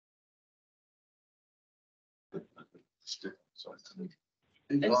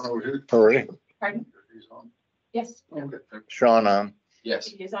He's on over here. Hurry. Pardon? He's on. Yes. Okay. Sean on. Yes.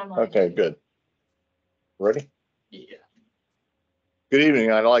 It is online. Okay, good. Ready? Yeah. Good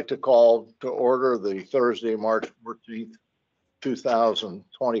evening. I'd like to call to order the Thursday, March 14th,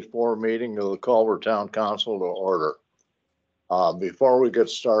 2024 meeting of the Culver Town Council to order. Before we get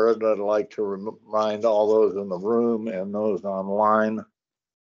started, I'd like to remind all those in the room and those online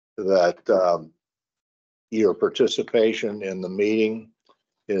that your participation in the meeting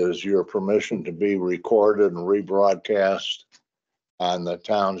is your permission to be recorded and rebroadcast on the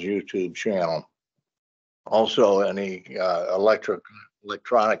town's YouTube channel. Also, any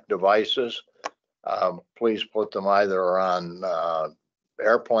electronic devices, please put them either on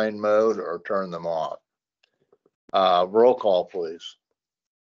airplane mode or turn them off. Roll call, please.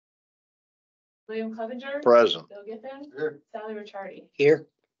 William Clevenger. Present. Bill Giffen. Here. Sally Ricciardi. Here.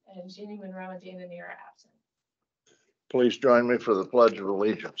 And Jeannie Monroe and Dana Neer are absent. Please join me for the Pledge of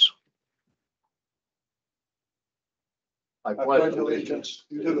Allegiance. I pledge allegiance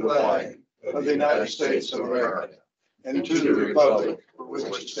to the flag of the United States of America and to the republic for which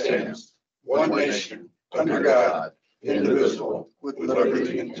it stands, one nation, under God, indivisible, with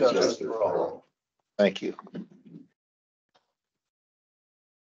liberty and justice for all. Thank you.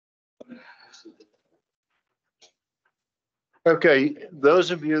 Okay, those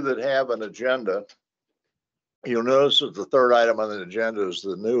of you that have an agenda, you'll notice that the third item on the agenda is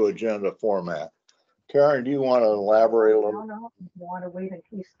the new agenda format. Karen, do you want to elaborate a little? No, you want to wait in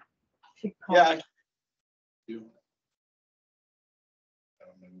case she calls. Yeah.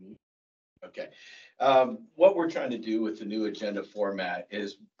 Okay. What we're trying to do with the new agenda format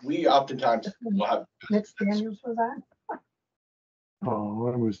is we oftentimes will have. Mitch Daniels was that?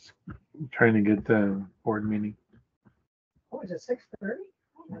 Oh, I was trying to get the board meeting. Oh, is it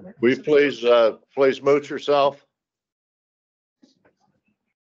 6:30? Will you please mute yourself?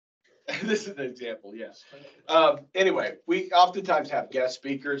 This is an example, yes. Anyway, we oftentimes have guest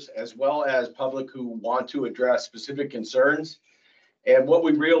speakers as well as public who want to address specific concerns. And what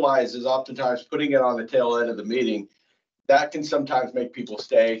we realize is oftentimes putting it on the tail end of the meeting, that can sometimes make people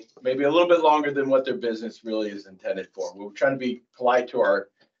stay maybe a little bit longer than what their business really is intended for. We're trying to be polite to our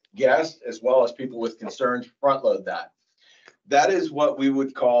guests as well as people with concerns, front load that. That is what we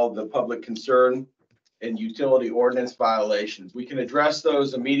would call the public concern and utility ordinance violations. We can address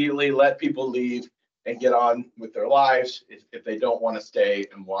those immediately, let people leave and get on with their lives if they don't want to stay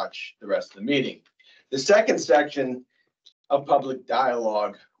and watch the rest of the meeting. The second section of public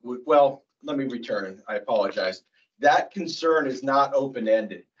dialogue, well, let me return, I apologize. That concern is not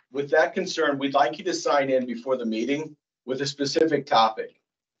open-ended. With that concern, we'd like you to sign in before the meeting with a specific topic.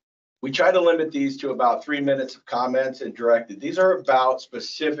 We try to limit these to about 3 minutes of comments and directed. These are about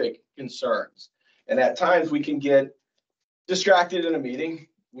specific concerns. And at times we can get distracted in a meeting,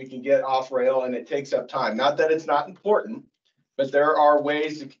 we can get off rail and it takes up time. Not that it's not important, but there are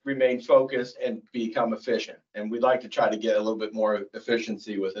ways to remain focused and become efficient. And we'd like to try to get a little bit more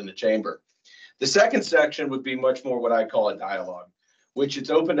efficiency within the chamber. The second section would be much more what I call a dialogue, which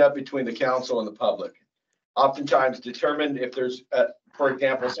it's opened up between the council and the public. Oftentimes determined if there's, for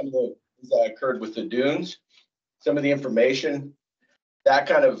example, some of the things that occurred with the dunes, some of the information, that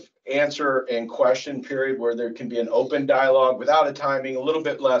kind of answer and question period where there can be an open dialogue without a timing, a little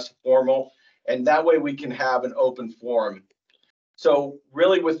bit less formal, and that way we can have an open forum. So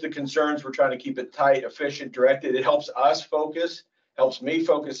really with the concerns, we're trying to keep it tight, efficient, directed. It helps us focus, helps me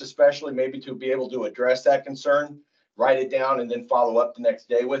focus, especially maybe to be able to address that concern, write it down, and then follow up the next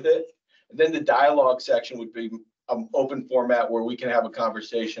day with it. And then the dialogue section would be an open format where we can have a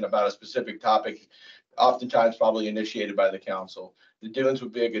conversation about a specific topic, oftentimes probably initiated by the council. The dunes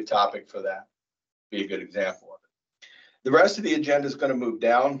would be a good topic for that, be a good example of it. The rest of the agenda is going to move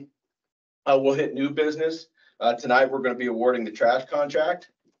down. We'll hit new business. Tonight, we're going to be awarding the trash contract.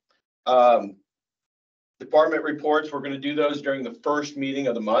 Department reports, we're going to do those during the first meeting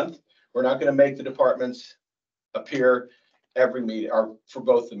of the month. We're not going to make the departments appear every meeting or for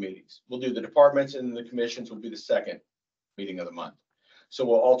both the meetings. We'll do the departments and the commissions will be the second meeting of the month. So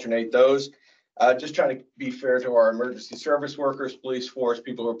we'll alternate those. Just trying to be fair to our emergency service workers, police force,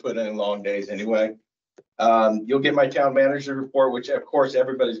 people who are putting in long days anyway. You'll get my town manager report, which of course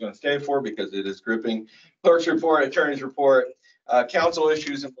everybody's going to stay for because it is grouping. Clerk's report, attorney's report, council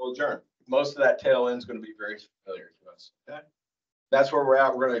issues, and we'll adjourn. Most of that tail end is going to be very familiar to us. Okay? That's where we're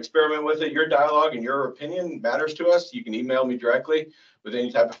at. We're going to experiment with it. Your dialogue and your opinion matters to us. You can email me directly with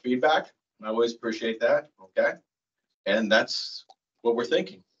any type of feedback. I always appreciate that. Okay. And that's what we're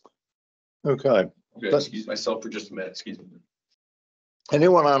thinking. Okay. Okay, excuse myself for just a minute. Excuse me.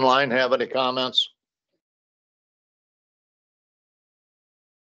 Anyone online have any comments?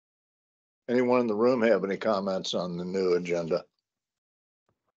 Anyone in the room have any comments on the new agenda?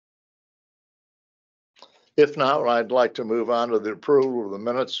 If not, I'd like to move on to the approval of the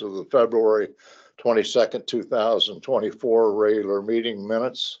minutes of the February 22nd, 2024 regular meeting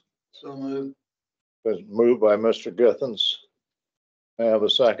minutes. So moved. Was moved by Mr. Githens. May I have a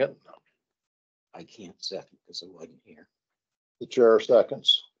second? I can't second because I wasn't here. The chair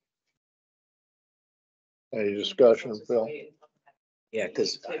seconds. Any discussion, Phil? Yeah,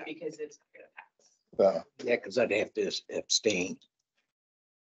 because Because it's gonna pass. Yeah. I'd have to abstain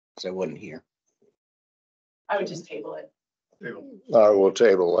because I wasn't here. I would just table it. I will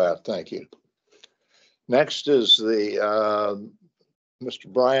table that. Thank you. Next is the Mr.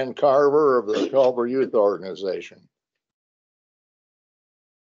 Brian Carver of the Culver Youth Organization.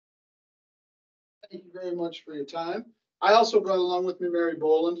 Thank you very much for your time. I also brought along with me Mary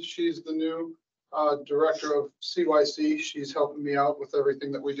Boland. She's the new director of CYC. She's helping me out with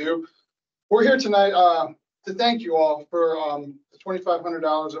everything that we do. We're here tonight to thank you all for the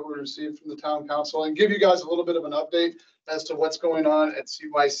 $2,500 that we received from the town council and give you guys a little bit of an update as to what's going on at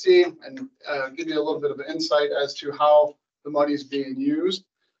CYC and give you a little bit of an insight as to how the money is being used.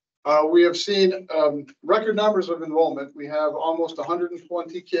 We have seen record numbers of enrollment. We have almost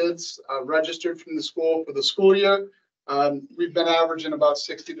 120 kids registered from the school for the school year. We've been averaging about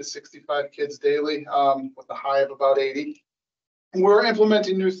 60 to 65 kids daily with a high of about 80. We're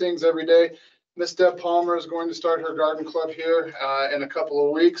implementing new things every day. Miss Deb Palmer is going to start her garden club here in a couple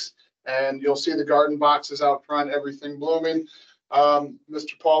of weeks, and you'll see the garden boxes out front, everything blooming.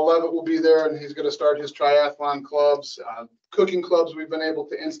 Mr. Paul Levitt will be there, and he's going to start his triathlon clubs, cooking clubs we've been able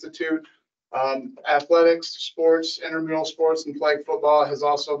to institute. Athletics, sports, intramural sports, and flag football has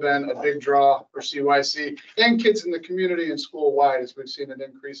also been a big draw for CYC and kids in the community and school-wide, as we've seen an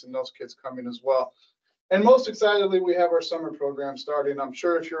increase in those kids coming as well. And most excitedly, we have our summer program starting. I'm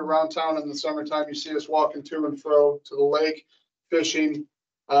sure if you're around town in the summertime, you see us walking to and fro to the lake, fishing.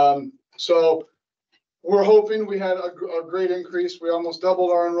 So we're hoping. We had a great increase. We almost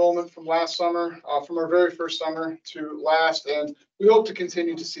doubled our enrollment from last summer, from our very first summer to last, and we hope to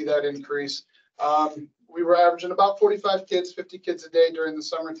continue to see that increase. We were averaging about 45 kids, 50 kids a day during the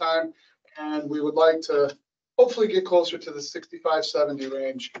summertime, and we would like to hopefully get closer to the 65, 70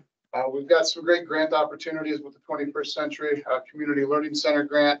 range. We've got some great grant opportunities with the 21st Century Community Learning Center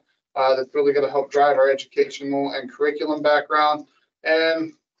grant that's really going to help drive our educational and curriculum background.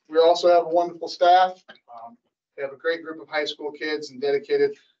 And we also have a wonderful staff. We have a great group of high school kids and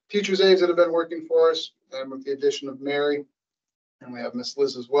dedicated teachers' aides that have been working for us, and with the addition of Mary, and we have Miss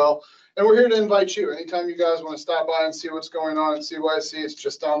Liz as well. And we're here to invite you. Anytime you guys want to stop by and see what's going on at CYC, it's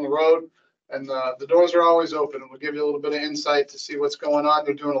just down the road. And the doors are always open, and we'll give you a little bit of insight to see what's going on.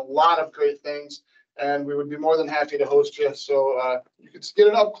 They're doing a lot of great things, and we would be more than happy to host you. So you could get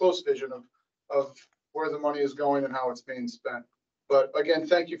an up-close vision of where the money is going and how it's being spent. But again,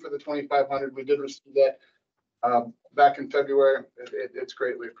 thank you for the $2,500. We did receive that back in February. It's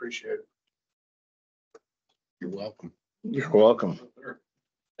greatly appreciated. You're welcome. You're welcome.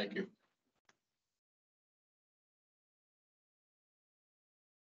 Thank you.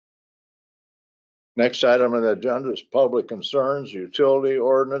 Next item on the agenda is public concerns, utility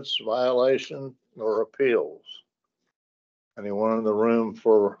ordinance violation, or appeals. Anyone in the room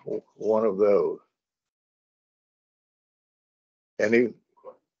for one of those? Any?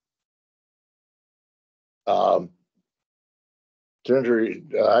 Ginger,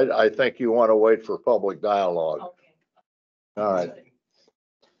 I think you want to wait for public dialogue. Okay.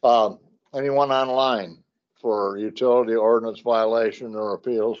 All right. Anyone online for utility ordinance violation or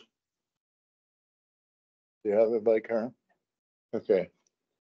appeals? Do you have everybody, Karen? Okay.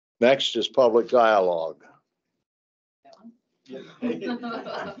 Next is public dialogue.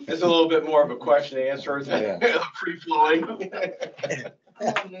 It's a little bit more of a question and answer than free flowing.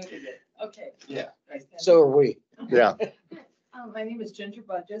 Okay. Yeah. So are we. Yeah. My name is Ginger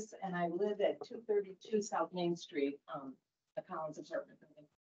Budges, and I live at 232 South Main Street, the Collins apartment building.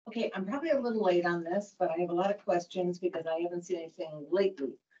 Okay, I'm probably a little late on this, but I have a lot of questions because I haven't seen anything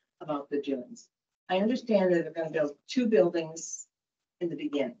lately about the gyms. I understand that they're going to build 2 buildings in the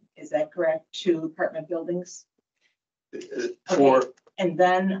beginning. Is that correct? 2 apartment buildings? For And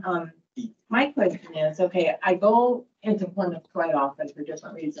then my question is, okay, I go into Plymouth quite often for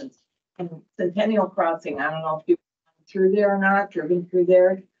different reasons. And Centennial Crossing, I don't know if you've been through there or not, driven through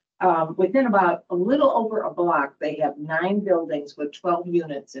there. Within about a little over a block, they have 9 buildings with 12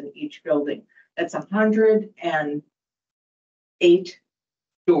 units in each building. That's 108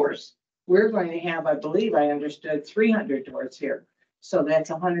 doors. We're going to have, I believe I understood, 300 doors here. So that's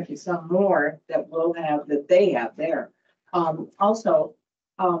 100 and some more that we'll have, that they have there. Also,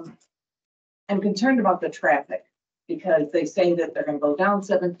 I'm concerned about the traffic because they say that they're gonna go down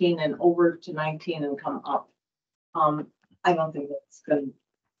 17 and over to 19 and come up. I don't think that's gonna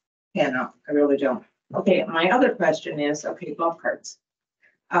pan out. I really don't. Okay, my other question is, okay, golf carts.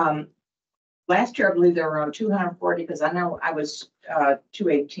 Last year, I believe there were around 240, because I know I was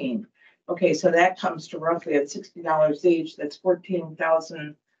 218. Okay, so that comes to roughly at $60 each, that's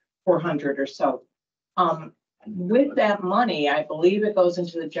 14,400 or so. With that money, I believe it goes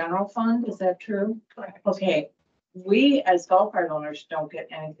into the general fund, is that true? Correct. Okay, we as golf cart owners don't get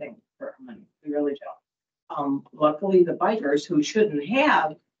anything for our money, we really don't. Luckily, the bikers who shouldn't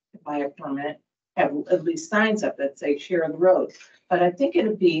have to buy a permit have at least signs up that say share the road. But I think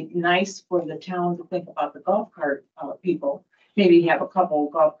it'd be nice for the town to think about the golf cart people. Maybe have a couple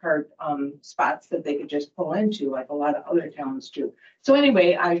golf cart spots that they could just pull into, like a lot of other towns do. So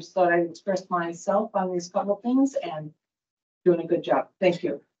anyway, I just thought I'd express myself on these couple things and doing a good job. Thank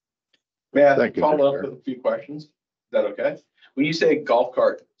you. May I Thank you, follow up Mr. with a few questions? Is that okay? When you say golf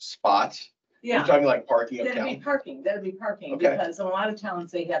cart spots, you're Yeah, talking like parking that'd be account? parking, Okay. because in a lot of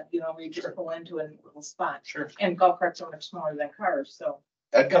towns they have, where you just pull into a little spot. Sure. And golf carts are much smaller than cars, so.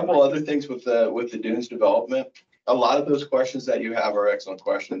 A couple other things with the dunes development. A lot of those questions that you have are excellent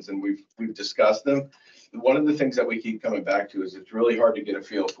questions, and we've discussed them. One of the things that we keep coming back to is it's really hard to get a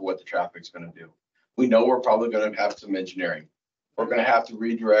feel for what the traffic's gonna do. We know we're probably gonna have some engineering. We're gonna have to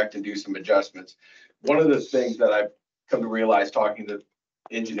redirect and do some adjustments. One of the things that I've come to realize talking to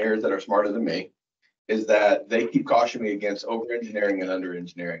engineers that are smarter than me is that they keep cautioning me against over-engineering and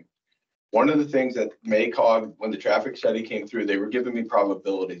under-engineering. One of the things that MACOG, when the traffic study came through, they were giving me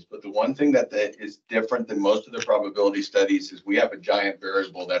probabilities, but the one thing that is different than most of the probability studies is we have a giant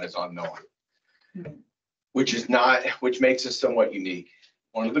variable that is unknown, which makes us somewhat unique.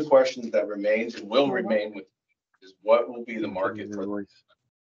 One of the questions that remains and will remain with is what will be the market for?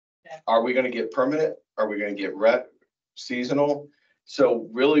 Are we going to get permanent? Are we going to get seasonal? So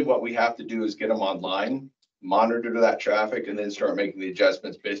really what we have to do is get them online, monitor that traffic, and then start making the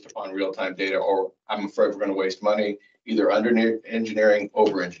adjustments based upon real-time data, or I'm afraid we're going to waste money either under engineering,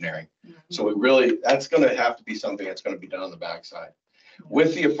 over engineering. So that's going to have to be something that's going to be done on the backside.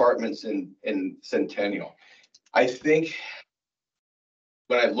 With the apartments in Centennial, I think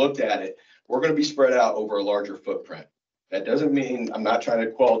when I looked at it, we're going to be spread out over a larger footprint. That doesn't mean, I'm not trying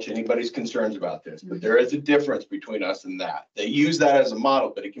to quench anybody's concerns about this, but there is a difference between us and that. They use that as a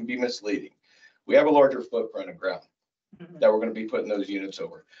model, but it can be misleading. We have a larger footprint of ground that we're going to be putting those units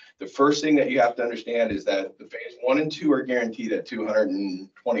over. The first thing that you have to understand is that the phase 1 and 2 are guaranteed at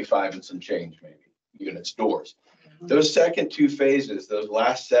 225 and some change, maybe units, doors. Those second 2 phases, those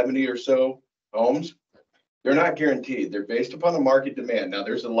last 70 or so homes, they're not guaranteed. They're based upon the market demand. Now,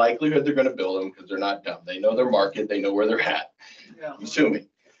 there's a likelihood they're going to build them because they're not dumb. They know their market. They know where they're at. Yeah. I'm assuming.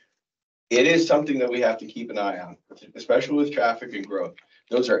 It is something that we have to keep an eye on, especially with traffic and growth.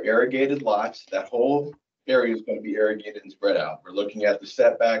 Those are irrigated lots. That whole area is going to be irrigated and spread out. We're looking at the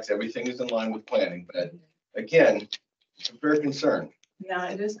setbacks. Everything is in line with planning. But again, it's a fair concern. Yeah,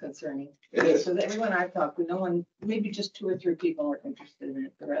 it is concerning. It is. So everyone I've talked to, no one, maybe just 2 or 3 people are interested in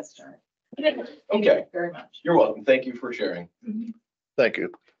it. The rest aren't. Thank you Okay. very much. You're welcome. Thank you for sharing. Thank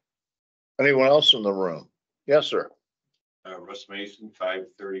you. Anyone else in the room? Yes, sir. Russ Mason,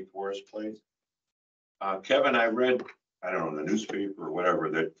 530 Forest Place. Kevin, I read, I don't know, in the newspaper or whatever,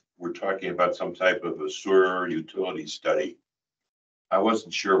 that we're talking about some type of a sewer utility study. I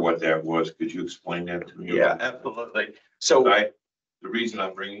wasn't sure what that was. Could you explain that to me? Yeah, absolutely. So The reason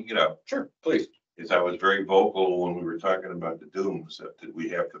I'm bringing it up sure, please. is I was very vocal when we were talking about the dooms, that we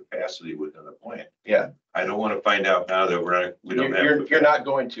have capacity within the plant. Yeah. I don't want to find out now that we don't have. You're not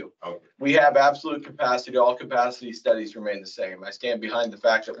going to. Okay. We have absolute capacity. All capacity studies remain the same. I stand behind the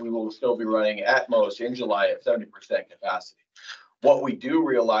fact that we will still be running at most in July at 70% capacity. What we do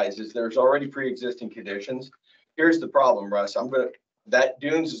realize is there's already pre-existing conditions. Here's the problem, Russ. That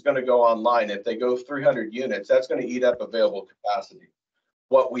dunes is going to go online. If they go 300 units, that's going to eat up available capacity.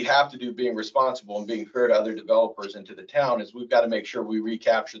 What we have to do, being responsible and being fair to other developers and to the town, is we've got to make sure we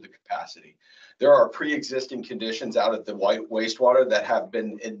recapture the capacity. There are pre-existing conditions out at the wastewater that have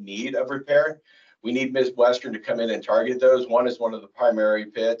been in need of repair. We need Midwestern to come in and target those. One is one of the primary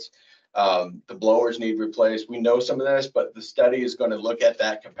pits. The blowers need replaced. We know some of this, but the study is going to look at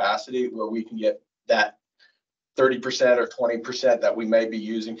that capacity where we can get that 30% or 20% that we may be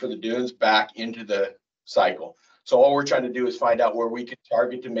using for the dunes back into the cycle. So all we're trying to do is find out where we can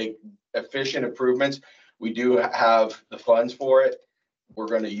target to make efficient improvements. We do have the funds for it. We're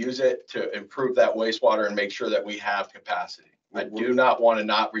going to use it to improve that wastewater and make sure that we have capacity. I do not want to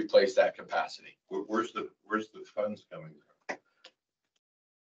not replace that capacity. Where's the funds coming from?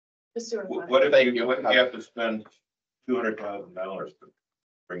 The sewer fund. What if you have to spend $200,000 to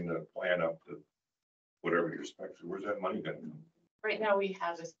bring the plant up to whatever your specs are? Where's that money gonna come? Right now, we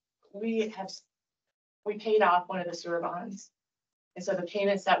paid off one of the sewer bonds. And so the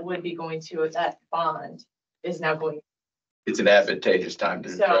payments that would be going to that bond is now going, It's an advantageous time to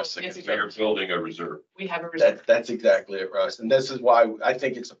So, address the it's So concern. you're building a reserve. we have a reserve. That's exactly it, Russ. And this is why I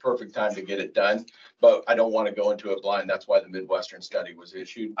think it's a perfect time to get it done, but I don't want to go into it blind. That's why the Midwestern study was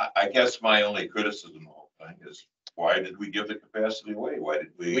issued. I guess my only criticism of the whole thing is, why did we give the capacity away? Why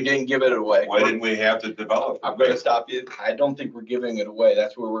did We we, didn't give it away. why didn't we have to develop? I'm gonna stop you. I don't think we're giving it away.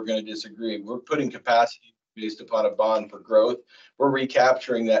 That's where we're gonna disagree. We're putting capacity based upon a bond for growth. We're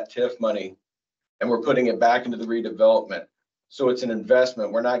recapturing that TIF money and we're putting it back into the redevelopment. So it's an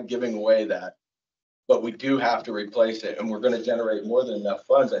investment. We're not giving away that. But we do have to replace it and we're gonna generate more than enough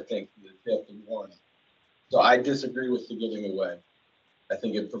funds, I think, for the TIF and one. So I disagree with the giving away. I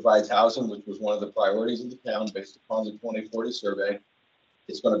think it provides housing, which was one of the priorities of the town based upon the 2040 survey.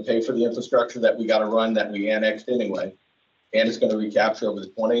 It's gonna pay for the infrastructure that we gotta run that we annexed anyway. And it's gonna recapture over the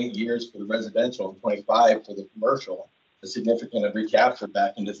 20 years for the residential and 25 for the commercial, a significant recapture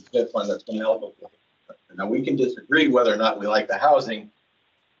back into the TIF fund that's gonna help us with it. Now, we can disagree whether or not we like the housing,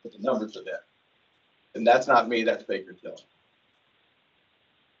 but the numbers are there. And that's not me, that's Baker Tilly.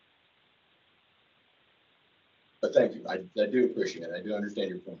 But thank you, I do appreciate it, I do understand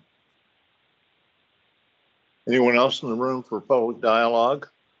your point. Anyone else in the room for public dialogue?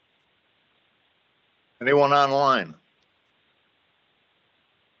 Anyone online?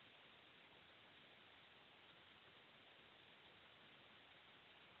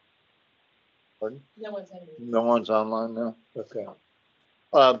 Pardon? No one's in. No one's online now? Okay.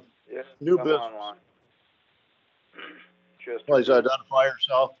 Yes, New I'm business. online. Just Please identify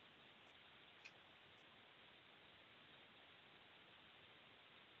yourself.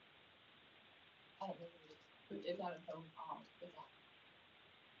 It's not a phone call.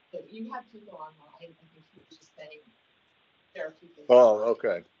 So you have people online, I think you should just say there are people. Oh,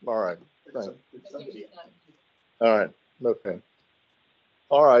 okay. All right. Thanks. But you're just not- All right. Okay.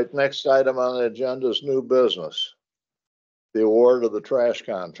 All right. Next item on the agenda is new business. The award of the trash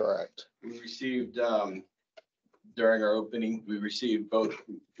contract. We received, during our opening, we received both,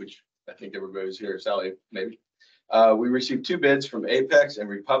 which I think everybody was here, Sally, maybe. We received two bids from Apex and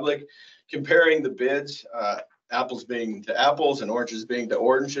Republic. Comparing the bids, apples being to apples and oranges being to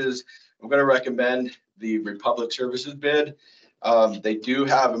oranges, I'm going to recommend the Republic Services bid. They do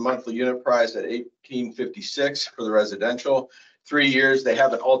have a monthly unit price at $18.56 for the residential. 3 years, they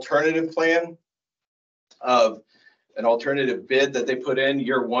have an alternative plan of an alternative bid that they put in.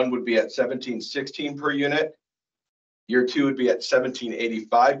 Year one would be at $17.16 per unit. Year two would be at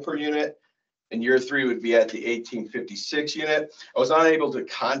 $17.85 per unit. And year three would be at the $18.56 unit. I was unable to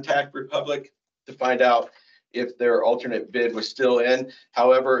contact Republic to find out if their alternate bid was still in.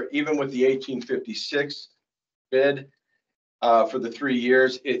 However, even with the $18.56 bid for the 3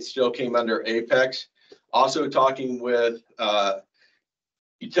 years, it still came under Apex. Also talking with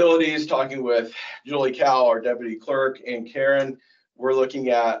utilities, talking with Julie Cal, our deputy clerk, and Karen, we're looking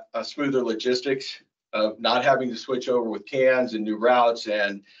at a smoother logistics of not having to switch over with cans and new routes.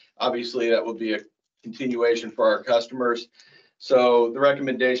 And obviously that will be a continuation for our customers. So the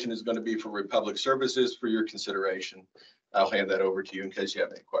recommendation is going to be for Republic Services for your consideration. I'll hand that over to you in case you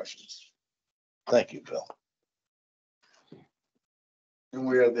have any questions. Thank you, Bill. And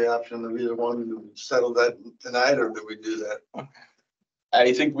we have the option of either one to settle that tonight, or do we do that?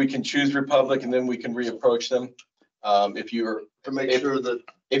 I think we can choose Republic and then we can reapproach them. If you're, To make If- sure that,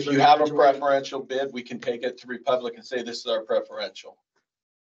 if you have a preferential bid, we can take it to Republic and say, this is our preferential.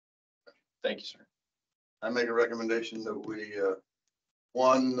 Thank you, sir. I make a recommendation that we,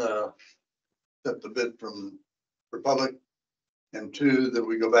 one, accept the bid from Republic, and two, that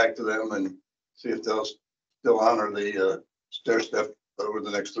we go back to them and see if they'll still honor the stair step over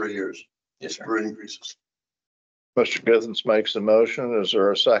the next 3 years Yes, sir. for increases. Mr. Githens makes the motion. Is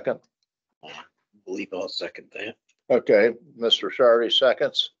there a second? I believe I'll second that. Okay, Mr. Shardy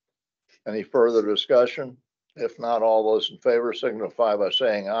seconds. Any further discussion? If not, all those in favor signify by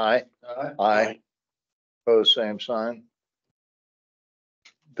saying aye. Aye. Opposed, same sign.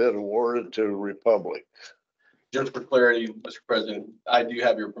 Bid awarded to Republic. Just for clarity, Mr. President, I do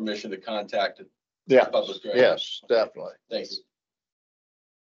have your permission to contact it. Yeah, Republic, right? yes, definitely. Thank you.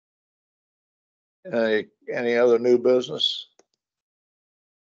 Any other new business?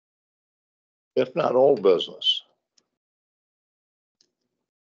 If not, old business.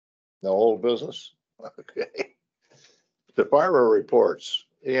 No old business? Okay. Department reports,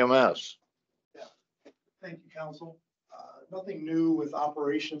 EMS. Thank you, council. nothing new with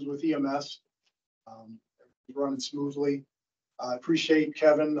operations with EMS. Running smoothly. I appreciate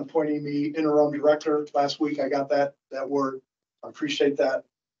Kevin appointing me interim director last week. I got that word. I appreciate that.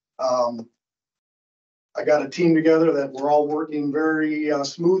 I got a team together that we're all working very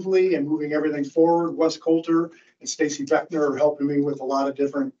smoothly and moving everything forward. Wes Coulter and Stacy Beckner are helping me with a lot of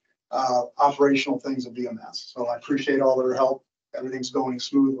different operational things at VMS. So I appreciate all their help. Everything's going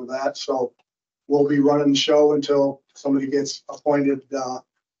smooth with that. So we'll be running the show until somebody gets appointed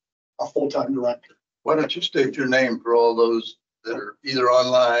a full-time director. Why don't you state your name for all those that are either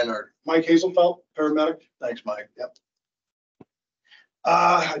online or? Mike Hazelfeld, paramedic. Thanks, Mike. Yep.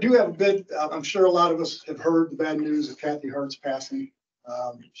 I do have a bit, I'm sure a lot of us have heard the bad news of Kathy Hart's passing.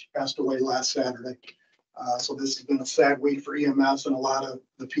 She passed away last Saturday. So this has been a sad week for EMS and a lot of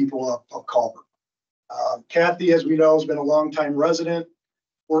the people of Culver. Kathy, as we know, has been a longtime resident,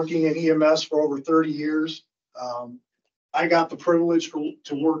 working in EMS for over 30 years. I got the privilege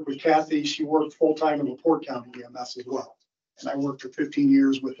to work with Kathy. She worked full-time in LaPorte County EMS as well. And I worked for 15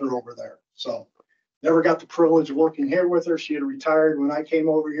 years with her over there. So never got the privilege of working here with her. She had retired when I came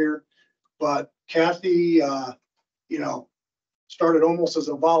over here. But Kathy, started almost as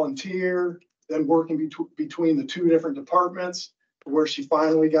a volunteer, then working between the two different departments, where she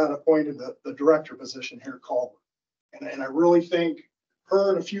finally got appointed the director position here at Culver. And I really think her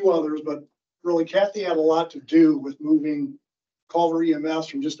and a few others, but really Kathy had a lot to do with moving Culver EMS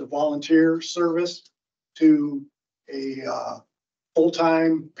from just a volunteer service to a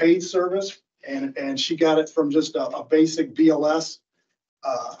full-time paid service. And she got it from just a basic BLS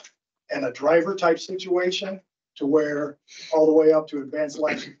and a driver type situation to where all the way up to advanced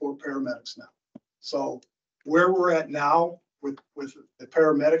life support paramedics now. So where we're at now with the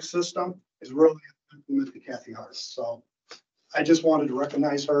paramedic system is really with Kathy Hart. So I just wanted to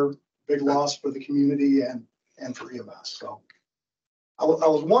recognize her. Big loss for the community and for EMS. So I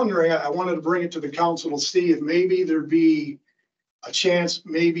was wondering, I wanted to bring it to the council to see if maybe there'd be a chance,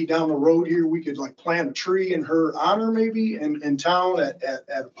 maybe down the road here, we could like plant a tree in her honor, maybe in town at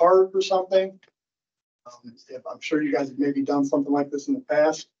a park or something. I'm sure you guys have maybe done something like this in the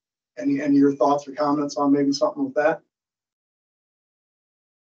past. Any your thoughts or comments on maybe something with that?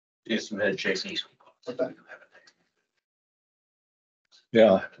 Yes, Jason. Okay.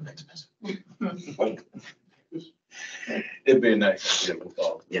 Yeah. It'd be a nice idea with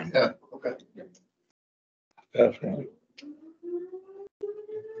all. Yeah. Okay. Definitely.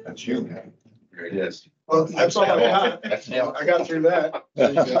 That's you, man. Yes. Well, that's all I got. I got through that.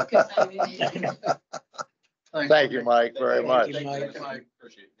 Thank you, Mike, very much. Thank you, Mike.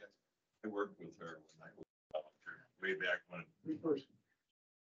 Appreciate it, guys. I worked with her when I was way back when.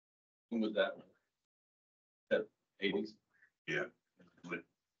 When was that? That 80s? Yeah. Late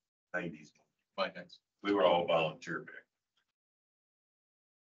 90s. My guys. We were all volunteer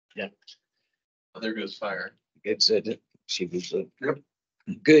back. Oh, there goes fire. It said she was a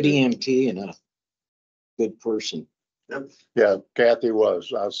good EMT and a good person. Yeah, Kathy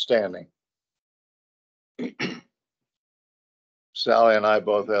was outstanding. Sally and I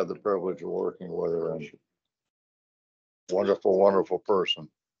both had the privilege of working with her, and wonderful, wonderful person.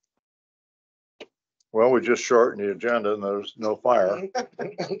 Well, we just shortened the agenda and there's no fire.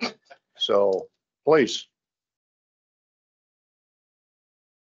 So please.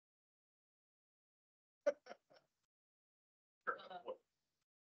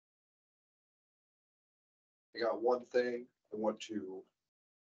 I got one thing. I want to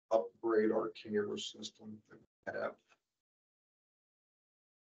upgrade our camera system that we have.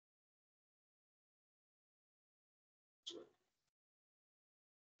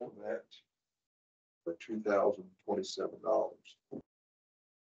 On that for $2,027.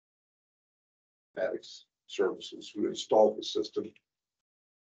 Maddox Services who installed the system.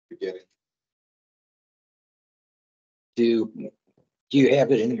 Beginning. Do you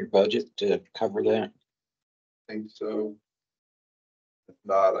have it in your budget to cover that? I think so. If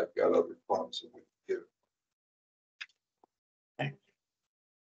not, I've got other funds that we can get.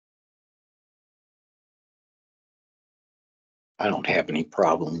 I don't have any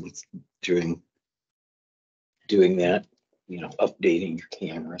problem with doing that, updating your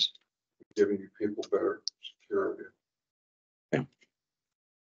cameras. Giving you people better security.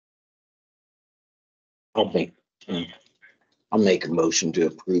 I'll make a motion to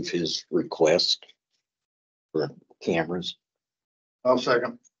approve his request for cameras. I'll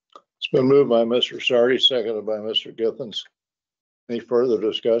second. It's been moved by Mr. Sardi, seconded by Mr. Githens. Any further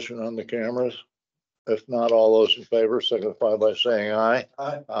discussion on the cameras? If not, all those in favor signify by saying aye.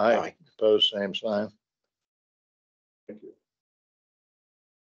 Aye. Aye. Opposed, same sign. Thank you.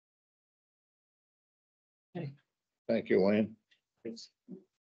 Thank you, Wayne.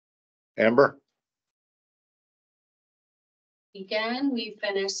 Amber? Weekend, we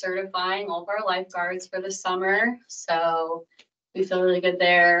finished certifying all of our lifeguards for the summer, so we feel really good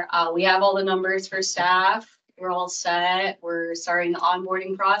there. We have all the numbers for staff. We're all set. We're starting the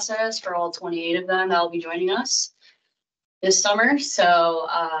onboarding process for all 28 of them that will be joining us this summer. So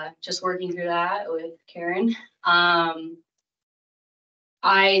just working through that with Karen.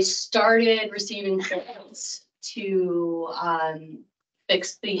 I started receiving quotes to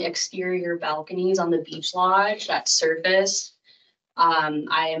fix the exterior balconies on the beach lodge that surfaced.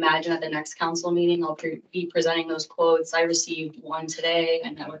 I imagine at the next council meeting, I'll be presenting those quotes. I received one today.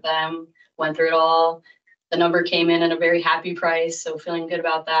 I met with them, went through it all. The number came in at a very happy price, so feeling good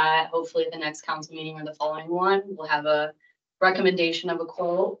about that. Hopefully at the next council meeting or the following one, we'll have a recommendation of a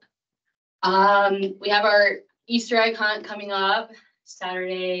quote. We have our Easter egg hunt coming up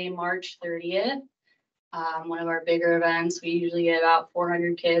Saturday, March 30th. One of our bigger events. We usually get about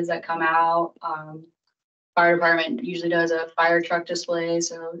 400 kids that come out. Fire department usually does a fire truck display,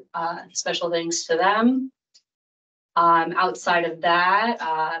 so special thanks to them. Outside of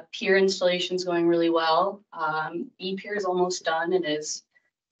that, pier installation is going really well. E-pier is almost done. It is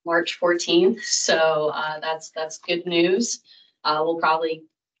March 14th, so that's good news. We'll probably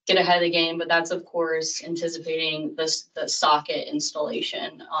get ahead of the game, but that's of course anticipating the socket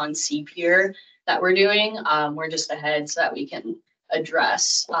installation on C-pier that we're doing. We're just ahead so that we can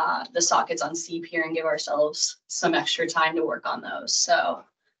address the sockets on C-pier and give ourselves some extra time to work on those. So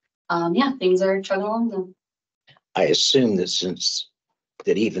yeah, things are chugging along. I assume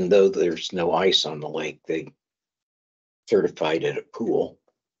that even though there's no ice on the lake, they certified at a pool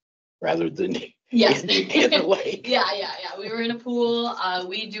rather than Yes. in the lake. Yeah. We were in a pool.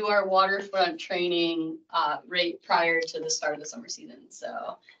 We do our waterfront training right prior to the start of the summer season.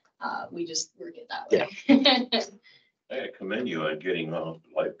 So we just work it that way. Yeah. I commend you on getting on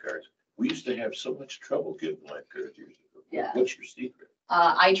lifeguards. We used to have so much trouble getting lifeguards years ago. Yeah. What's your secret?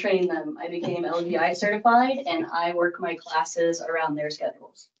 I train them. I became LGI certified and I work my classes around their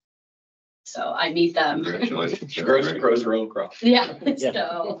schedules. So I meet them. Congratulations. Grows her own crop. Yeah, Yeah.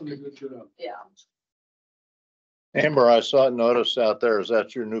 so, yeah. Amber, I saw a notice out there. Is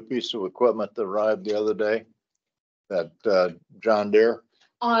that your new piece of equipment that arrived the other day? That John Deere?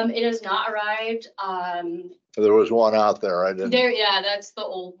 It has not arrived. There was one out there. I didn't. Yeah, that's the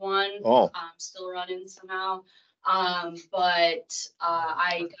old one. Oh. Still running somehow. But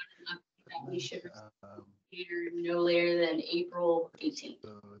I got an update that we should hear no later than April 18th.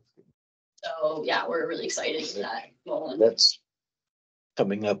 So yeah, we're really excited for that. That's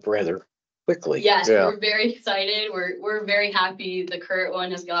coming up rather quickly. Yes, Yeah. we're very excited. We're very happy the current one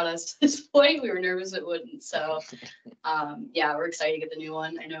has got us to this point. We were nervous it wouldn't. So yeah, we're excited to get the new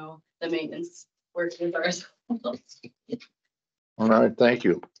one. I know the maintenance works with ours. All right, thank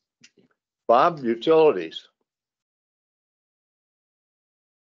you. Bob, utilities.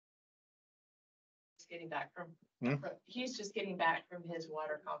 Getting back from, Hmm? he's just getting back from his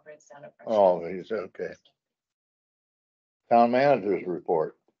water conference down at. Oh, he's okay. Town managers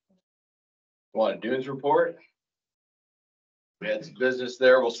report. Want a dunes report? We had some business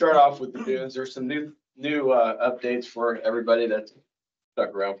there. We'll start off with the dunes. There's some new updates for everybody that's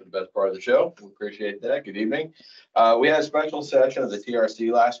stuck around for the best part of the show. We appreciate that. Good evening. We had a special session of the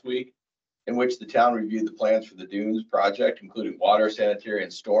TRC last week in which the town reviewed the plans for the dunes project, including water, sanitary,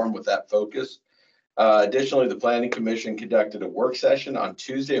 and storm with that focus. Additionally, the Planning Commission conducted a work session on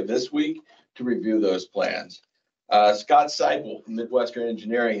Tuesday of this week to review those plans. Scott Seipel from Midwestern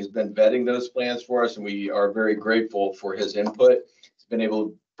Engineering has been vetting those plans for us, and we are very grateful for his input. He's been able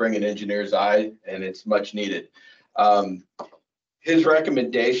to bring an engineer's eye, and it's much needed. His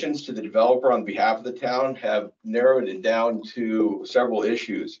recommendations to the developer on behalf of the town have narrowed it down to several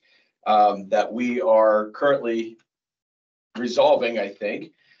issues that we are currently resolving, I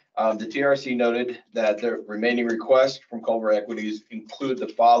think. The TRC noted that the remaining requests from Culver Equities include the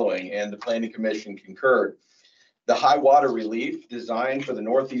following, and the Planning Commission concurred. The high water relief design for the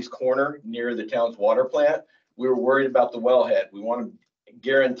northeast corner near the town's water plant. We were worried about the wellhead. We want to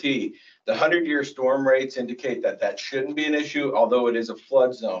guarantee the 100-year storm rates indicate that that shouldn't be an issue, although it is a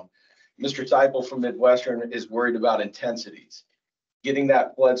flood zone. Mr. Seipel from Midwestern is worried about intensities. Getting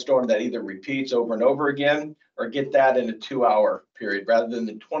that flood storm that either repeats over and over again, or get that in a 2-hour period rather than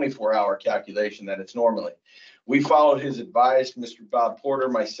the 24-hour calculation that it's normally. We followed his advice. Mr. Bob Porter,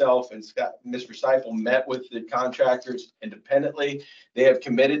 myself, and Mr. Seipel met with the contractors independently. They have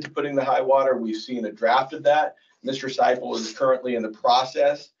committed to putting the high water. We've seen a draft of that. Mr. Seipel is currently in the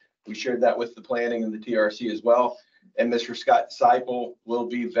process. We shared that with the planning and the TRC as well. And Mr. Scott Seipel will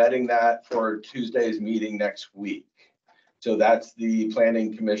be vetting that for Tuesday's meeting next week. So that's the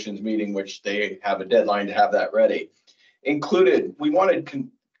planning commission's meeting, which they have a deadline to have that ready. Included, we wanted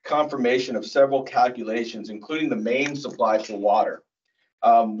confirmation of several calculations, including the main supply for water.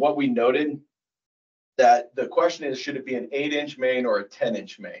 What we noted that the question is, should it be an 8-inch main or a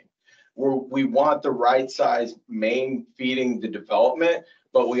 10-inch main? We want the right size main feeding the development,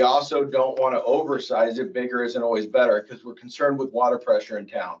 but we also don't want to oversize it. Bigger isn't always better because we're concerned with water pressure in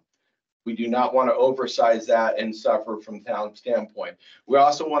town. We do not want to oversize that and suffer from town standpoint. We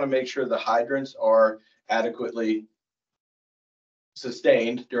also want to make sure the hydrants are adequately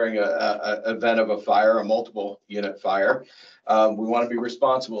sustained during a event of a fire, a multiple unit fire. We want to be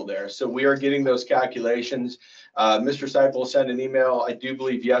responsible there. So we are getting those calculations. Mr. Seipel sent an email, I do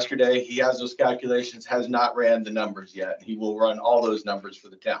believe yesterday. He has those calculations, has not ran the numbers yet. He will run all those numbers for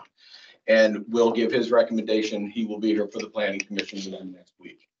the town and will give his recommendation. He will be here for the planning commission meeting next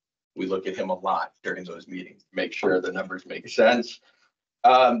week. We look at him a lot during those meetings, make sure the numbers make sense.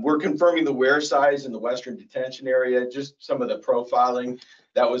 We're confirming the wear size in the western detention area, just some of the profiling.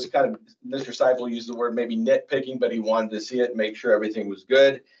 That was kind of, Mr. Seipel used the word maybe nitpicking, but he wanted to see it and make sure everything was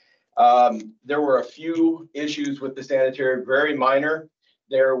good. There were a few issues with the sanitary, very minor.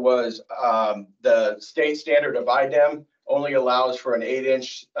 There was the state standard of IDEM only allows for an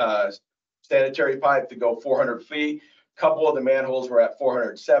 8-inch sanitary pipe to go 400 feet. Couple of the manholes were at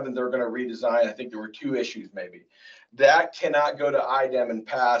 407. They're going to redesign. I think there were 2 issues maybe. That cannot go to IDEM and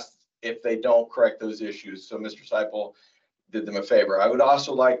pass if they don't correct those issues. So Mr. Seipel did them a favor. I would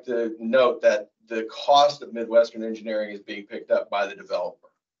also like to note that the cost of Midwestern Engineering is being picked up by the developer.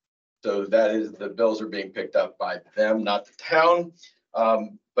 So that is, the bills are being picked up by them, not the town,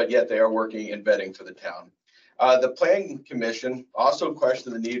 but yet they are working and vetting for the town. The planning commission also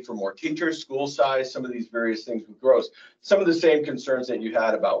questioned the need for more teachers, school size, some of these various things with growth. Some of the same concerns that you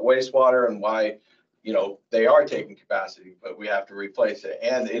had about wastewater and why, you know, they are taking capacity, but we have to replace it.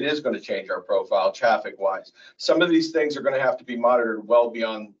 And it is going to change our profile traffic wise. Some of these things are going to have to be monitored well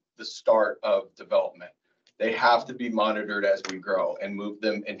beyond the start of development. They have to be monitored as we grow and move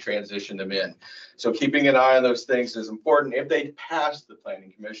them and transition them in. So keeping an eye on those things is important. If they pass the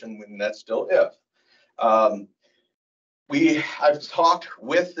planning commission, when that's still if. I've talked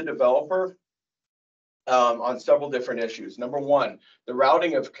with the developer on several different issues. Number one, the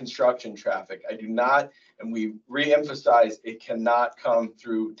routing of construction traffic. I do not, and we reemphasize, it cannot come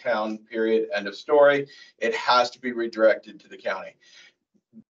through town, period, end of story. It has to be redirected to the county.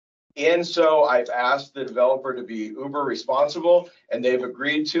 And so I've asked the developer to be uber responsible, and they've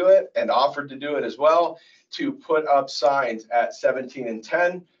agreed to it and offered to do it as well, to put up signs at 17 and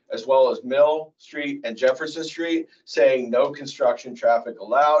 10, as well as Mill Street and Jefferson Street, saying no construction traffic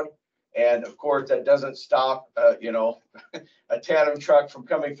allowed. And of course, that doesn't stop, you know, a tandem truck from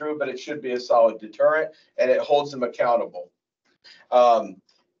coming through, but it should be a solid deterrent, and it holds them accountable.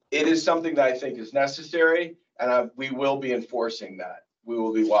 It is something that I think is necessary, and we will be enforcing that. We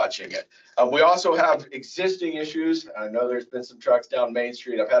will be watching it. We also have existing issues. I know there's been some trucks down Main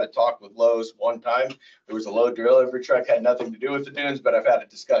Street. I've had a talk with Lowe's one time. There was a low delivery truck, had nothing to do with the dunes, but I've had a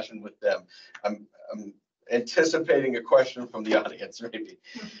discussion with them. I'm anticipating a question from the audience, maybe.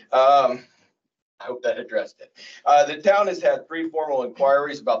 I hope that addressed it. The town has had 3 formal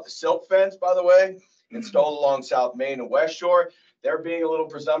inquiries about the silt fence, by the way, installed along South Main and West Shore. They're being a little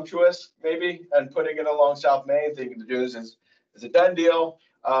presumptuous, maybe, and putting it along South Main, thinking the dunes is a done deal.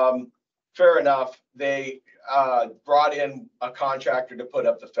 Fair enough. They brought in a contractor to put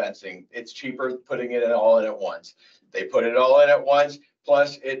up the fencing. It's cheaper putting it all in at once. They put it all in at once.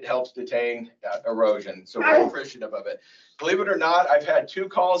 Plus, it helps detain erosion. So we're appreciative of it. Believe it or not, I've had 2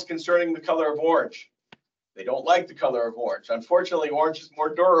 calls concerning the color of orange. They don't like the color of orange. Unfortunately, orange is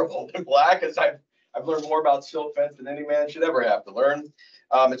more durable than black, as I've learned more about silt fence than any man should ever have to learn.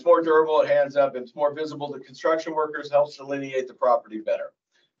 It's more durable, it hands up, it's more visible to construction workers, helps delineate the property better.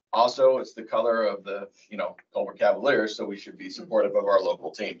 Also, it's the color of the, you know, Culver Cavaliers, so we should be supportive of our local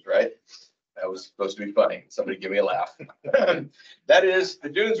teams, right? That was supposed to be funny. Somebody give me a laugh. That is the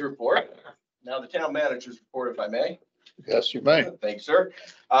Dunes report. Now the town manager's report, if I may. Yes, you may. Thank you, sir.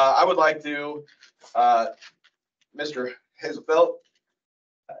 I would like to, Mr. Hazelfeld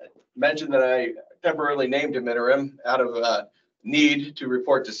mentioned that I temporarily named him interim out of need to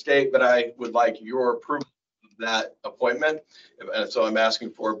report to state, but I would like your approval of that appointment. And so I'm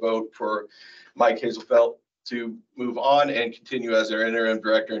asking for a vote for Mike Hazelfeld to move on and continue as their interim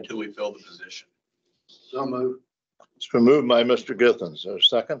director until we fill the position. So moved. It's been moved by Mr. Githens. There's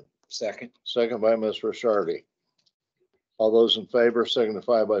a second? Second. Second by Ms. Ricciardi. All those in favor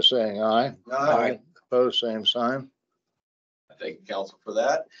signify by saying aye. Aye. Opposed, same sign. Thank you, council, for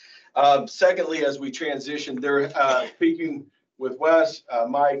that. Secondly, as we transition, there, speaking with Wes,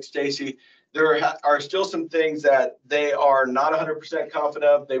 Mike, Stacy, there are still some things that they are not 100% confident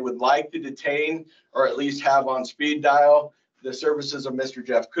of. They would like to detain or at least have on speed dial the services of Mr.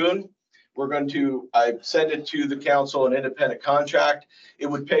 Jeff Kuhn. We're going to, I send it to the council, an independent contract. It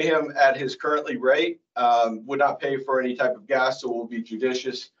would pay him at his currently rate, would not pay for any type of gas, so we'll be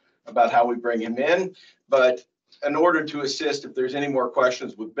judicious about how we bring him in. But in order to assist, if there's any more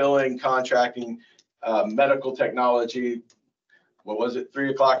questions with billing, contracting, medical technology, what was it,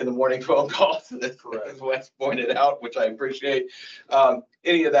 3 o'clock in the morning phone calls, as Wes pointed out, which I appreciate,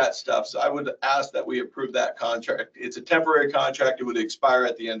 any of that stuff. So I would ask that we approve that contract. It's a temporary contract. It would expire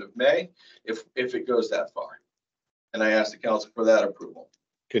at the end of May if it goes that far. And I ask the council for that approval.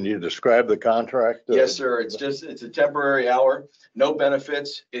 Can you describe the contract? Yes, sir. It's a temporary hour, no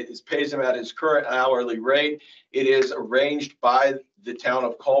benefits. It pays him at his current hourly rate. It is arranged by the town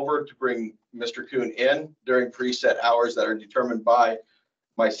of Culver to bring Mr. Kuhn in during preset hours that are determined by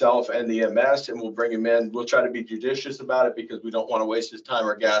myself and the MS, and we'll bring him in. We'll try to be judicious about it because we don't want to waste his time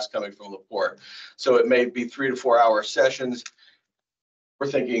or gas coming from LaPorte. So it may be 3 to 4 hour sessions. We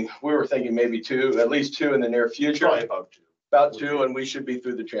were thinking maybe at least two in the near future. Probably About two, and we should be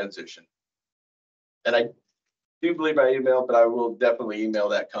through the transition. And I do believe I emailed, but I will definitely email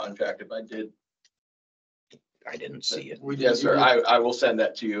that contract if I did. I didn't see it. Yes, sir. I will send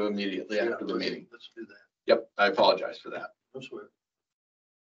that to you immediately after the meeting. Let's do that. Yep, I apologize for that. That's what-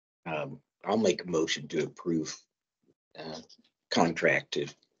 I'll make a motion to approve contract to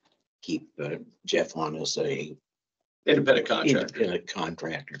keep Jeff on as a Independent contractor. independent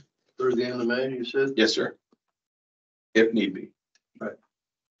contractor. Through the end of May, you said? Yes, sir. If need be. Right.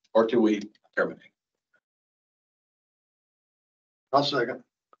 Or till we terminate. I'll second.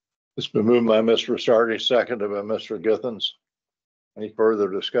 It's been moved by Mr. Sardi, seconded by Mr. Githens. Any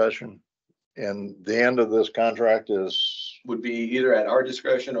further discussion? And the end of this contract is? Would be either at our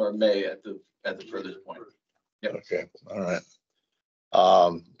discretion or May at the furthest point. Yep. Okay, all right.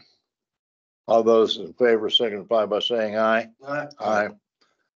 All those in favor signify by saying aye. Aye.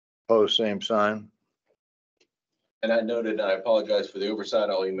 Opposed, same sign. And I noted, I apologize for the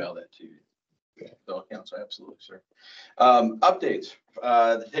oversight. I'll email that to you. Okay. So, council, absolutely, sir. Updates.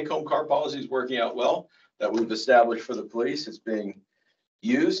 The take-home car policy is working out well that we've established for the police. It's being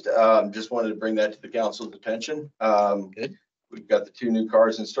used. Just wanted to bring that to the council's attention. Good. We've got the 2 new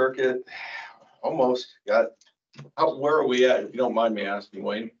cars in circuit. Almost got. Where are we at? If you don't mind me asking,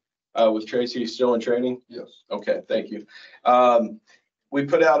 Wayne, with Tracy still in training? Yes. Okay, thank you. We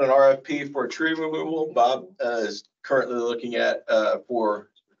put out an RFP for tree removal. Bob is currently looking at for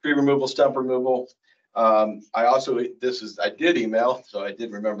tree removal, stump removal. I did email, so I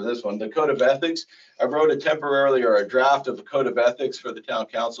did remember this one. The Code of Ethics. I wrote a draft of a Code of Ethics for the town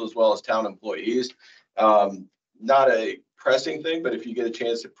council as well as town employees. Not a pressing thing, but if you get a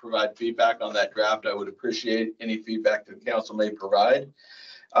chance to provide feedback on that draft, I would appreciate any feedback that the council may provide.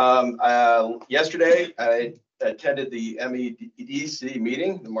 Yesterday, I attended the MEDC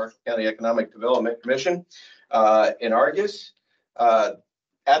meeting, the Marshall County Economic Development Commission in Argus.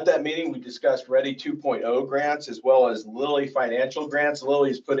 At that meeting, we discussed Ready 2.0 grants as well as Lilly financial grants. Lilly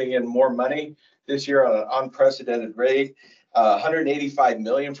is putting in more money this year on an unprecedented rate, $185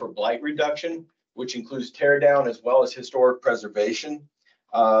 million for blight reduction, which includes tear down as well as historic preservation.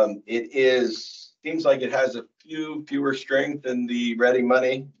 Seems like it has a fewer strength than the Ready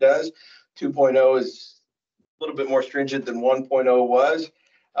money does. 2.0 is a little bit more stringent than 1.0 was.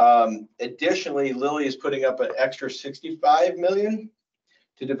 Additionally, Lilly is putting up an extra $65 million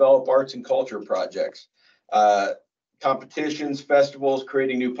to develop arts and culture projects, competitions, festivals,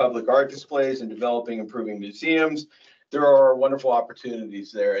 creating new public art displays, and developing, improving museums. There are wonderful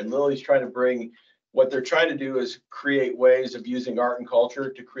opportunities there. And Lily's what they're trying to do is create ways of using art and culture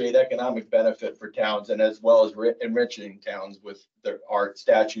to create economic benefit for towns and as well as enriching towns with their art,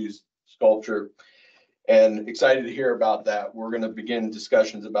 statues, sculpture. And excited to hear about that. We're going to begin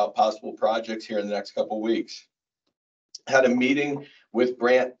discussions about possible projects here in the next couple of weeks. Had a meeting with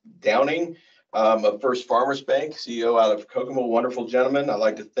Brant Downing of First Farmers Bank, CEO out of Kokomo, wonderful gentleman. I'd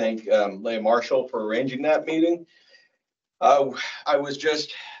like to thank Leah Marshall for arranging that meeting. I was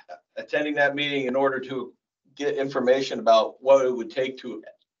just attending that meeting in order to get information about what it would take to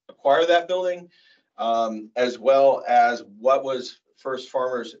acquire that building, as well as what was First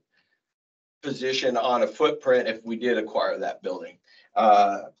Farmers' position on a footprint if we did acquire that building.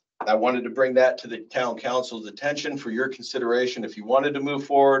 I wanted to bring that to the town council's attention for your consideration if you wanted to move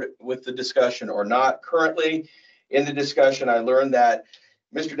forward with the discussion or not. Currently, in the discussion, I learned that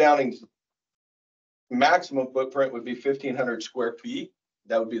Mr. Downing's maximum footprint would be 1,500 square feet.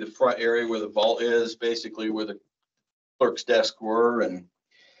 That would be the front area where the vault is, basically where the clerk's desk were.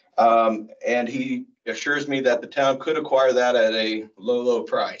 And he assures me that the town could acquire that at a low, low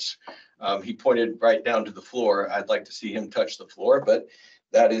price. He pointed right down to the floor. I'd like to see him touch the floor, but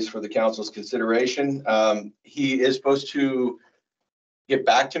that is for the council's consideration. He is supposed to get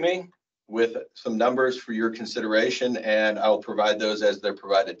back to me with some numbers for your consideration, and I'll provide those as they're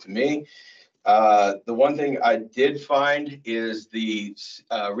provided to me. The one thing I did find is the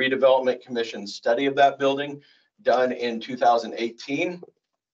redevelopment commission study of that building done in 2018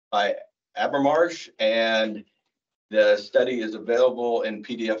 by Abermarsh, and the study is available in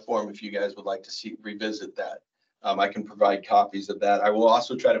PDF form if you guys would like to revisit that. I can provide copies of that. I will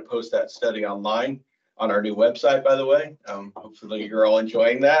also try to post that study online on our new website, by the way. Hopefully you're all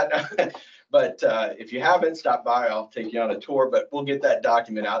enjoying that. But if you haven't, stop by. I'll take you on a tour, but we'll get that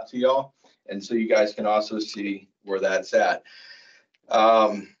document out to y'all. And so you guys can also see where that's at.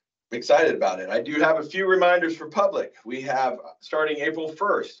 Excited about it. I do have a few reminders for public. We have, starting April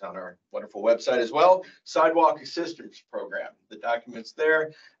 1st on our wonderful website as well, sidewalk assistance program. The document's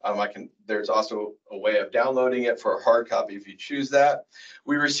there. There's also a way of downloading it for a hard copy if you choose that.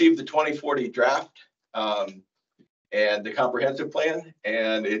 We received the 2040 draft and the comprehensive plan,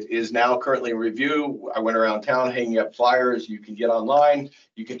 and it is now currently in review. I went around town hanging up flyers. You can get online.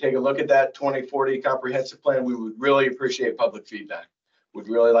 You can take a look at that 2040 comprehensive plan. We would really appreciate public feedback. Would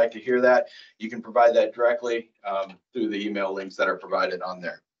really like to hear that. You can provide that directly through the email links that are provided on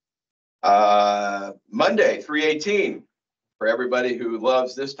there. Monday, 3/18. For everybody who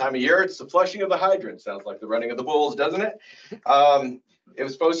loves this time of year, it's the flushing of the hydrant. Sounds like the running of the bulls, doesn't it? It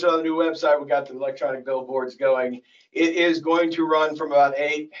was posted on the new website. We got the electronic billboards going. It is going to run from about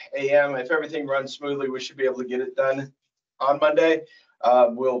 8 a.m. If everything runs smoothly, we should be able to get it done on Monday.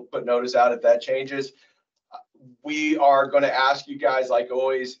 We'll put notice out if that changes. We are going to ask you guys, like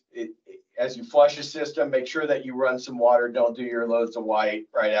always, as you flush a system, make sure that you run some water. Don't do your loads of white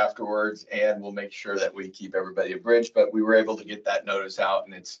right afterwards, and we'll make sure that we keep everybody abridged. But we were able to get that notice out,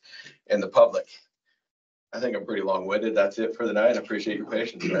 and it's in the public. I think I'm pretty long-winded. That's it for the night. I appreciate your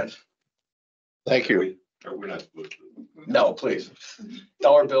patience, guys. Thank you. We're not supposed to. No, please.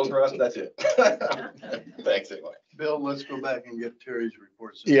 Dollar bills for us. That's it. Thanks anyway. Bill, let's go back and get Terry's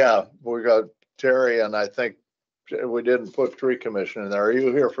reports. Yeah, we got Terry, and I think we didn't put tree commission in there. Are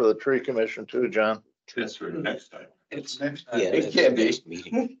you here for the tree commission too, John? That's for next time. It's next time. Yeah, It that's can the be. next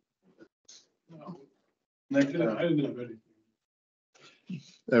meeting. Next time.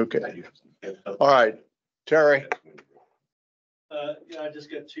 Okay. All right, Terry. Yeah, I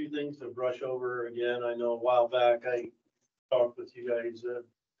just got two things to brush over again. I know a while back I talked with you guys,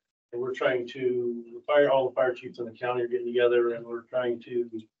 and we're trying to all the fire chiefs in the county are getting together, and we're trying to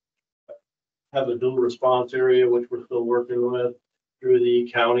have a dual response area, which we're still working with through the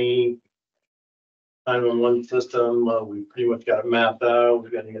county 911 system. We pretty much got it mapped out.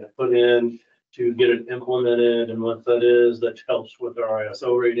 We've got to get it put in to get it implemented. And what that is, that helps with our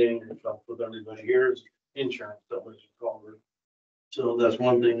ISO rating, which helps with everybody here's insurance that was covered. So that's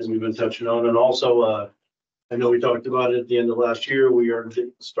one thing that we've been touching on. And also, I know we talked about it at the end of last year. We are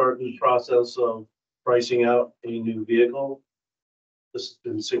starting the process of pricing out a new vehicle. This has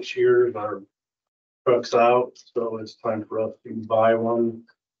been 6 years. Our truck's out, so it's time for us to buy one,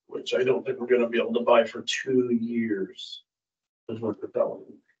 which I don't think we're going to be able to buy for 2 years. Is what they're telling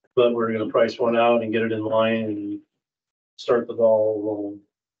me. But we're going to price one out and get it in line and start the ball rolling.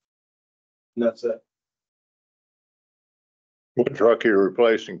 And that's it. What truck are you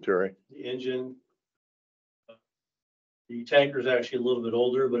replacing, Terry? The engine. The tanker is actually a little bit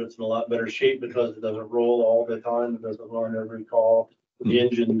older, but it's in a lot better shape because it doesn't roll all the time. It doesn't run every call. The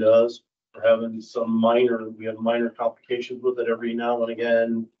engine does. We're having we have minor complications with it every now and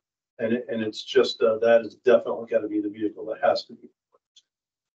again. And it's just, that is definitely got to be the vehicle that has to be.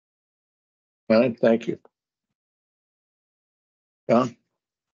 All right, thank you. John?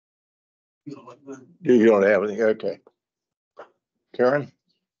 You don't have anything? Okay. Karen?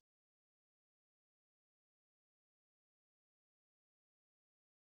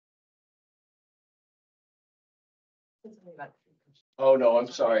 Oh, no, I'm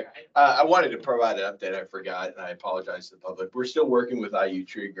sorry. I wanted to provide an update. I forgot, and I apologize to the public. We're still working with IU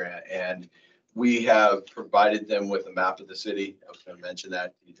Tree Grant, and we have provided them with a map of the city. I was going to mention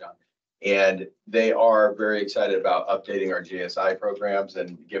that to you, John. And they are very excited about updating our GSI programs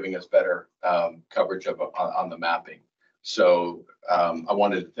and giving us better coverage on the mapping. So I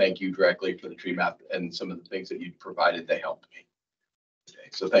wanted to thank you directly for the tree map and some of the things that you provided. They helped me today.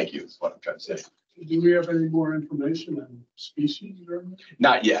 So thank you is what I'm trying to say. Do we have any more information on species or?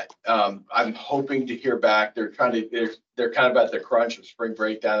 Not yet. I'm hoping to hear back. They're kind of at the crunch of spring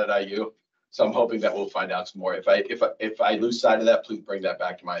break down at IU. So I'm hoping that we'll find out some more. If I lose sight of that, please bring that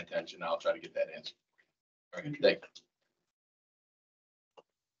back to my attention. I'll try to get that answer. All right, thank you.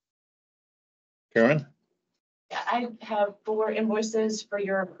 Karen? Yeah, I have 4 invoices for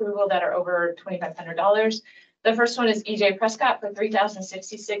your approval that are over $2,500. The first one is EJ Prescott for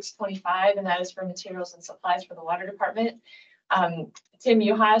 $3,066.25, and that is for materials and supplies for the water department. Tim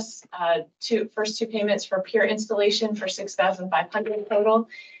Uhas, first 2 payments for pier installation for $6,500 total.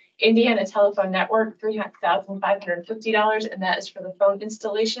 Indiana Telephone Network, $3,550, and that is for the phone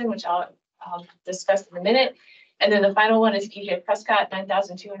installation, which I'll discuss in a minute. And then the final one is EJ Prescott,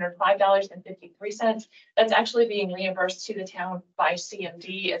 $9,205.53. That's actually being reimbursed to the town by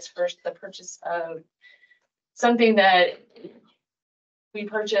CMD. It's first the purchase of something that we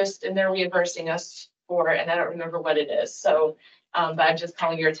purchased and they're reimbursing us for, and I don't remember what it is. So, but I'm just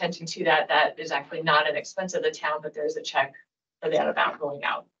calling your attention to that. That is actually not an expense of the town, but there's a check for that amount going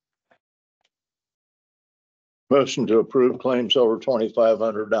out. Motion to approve claims over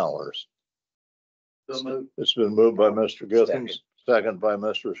 $2,500. So moved. It's been moved by Mr. Githens, second by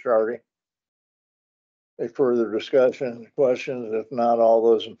Mr. Shardy. Any further discussion, questions? If not, all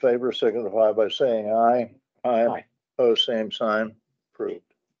those in favor signify by saying aye. Aye. Opposed, same sign. Approved.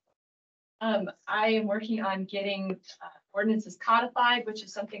 I am working on getting ordinances codified, which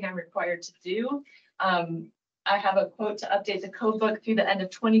is something I'm required to do. I have a quote to update the code book through the end of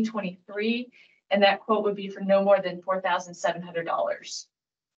 2023, and that quote would be for no more than $4,700.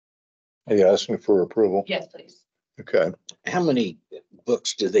 Are you asking for approval? Yes, please. Okay. How many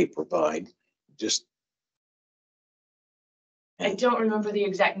books do they provide? Just, I don't remember the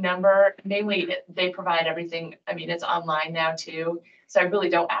exact number. Mainly, they provide everything. I mean, it's online now too. So I really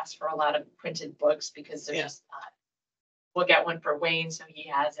don't ask for a lot of printed books because there's just not. We'll get one for Wayne, so he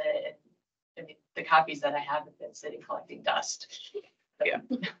has it. And I mean, the copies that I have have been sitting collecting dust. Yeah.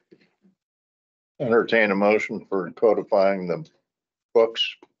 Entertain a motion for codifying the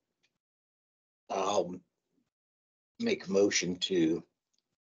books. I'll make a motion to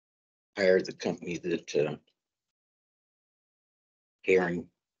hire the company that Karen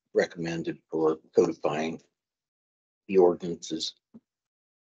recommended for codifying the ordinances.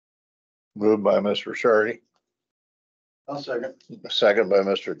 Moved by Mr. Shardy, I'll second. second by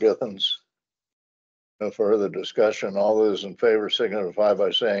Mr. Githens. No further discussion. All those in favor signify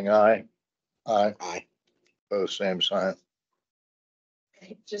by saying aye. Aye. Aye. Opposed, same sign.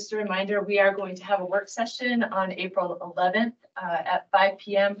 Just a reminder, we are going to have a work session on April 11th at 5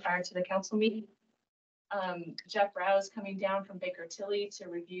 p.m. prior to the council meeting. Jeff Rao is coming down from Baker Tilly to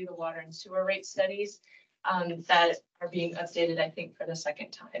review the water and sewer rate studies that are being updated, I think, for the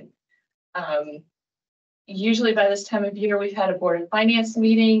second time. Usually by this time of year, we've had a board of finance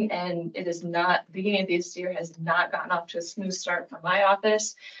meeting, and it is not, the beginning of this year has not gotten off to a smooth start for my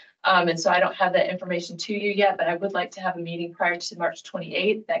office. And so I don't have that information to you yet, but I would like to have a meeting prior to March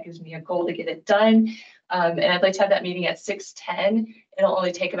 28th. That gives me a goal to get it done. And I'd like to have that meeting at 6:10. It'll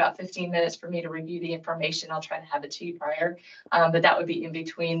only take about 15 minutes for me to review the information. I'll try to have it to you prior, but that would be in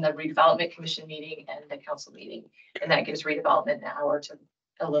between the redevelopment commission meeting and the council meeting. And that gives redevelopment an hour to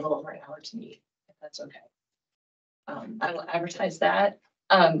a little over an hour to meet, if that's okay. I will advertise that.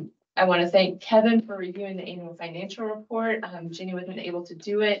 I want to thank Kevin for reviewing the annual financial report. Jenny wasn't able to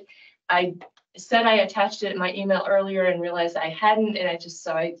do it. I said I attached it in my email earlier and realized I hadn't, and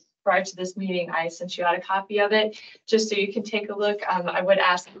prior to this meeting, I sent you out a copy of it just so you can take a look. I would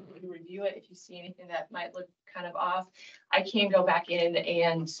ask you to review it if you see anything that might look kind of off. I can go back in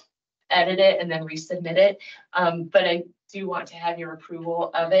and edit it and then resubmit it. But I do want to have your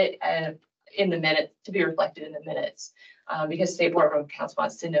approval of it in the minute to be reflected in the minutes. Because State Board of Accounts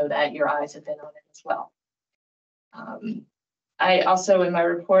wants to know that your eyes have been on it as well. I also, in my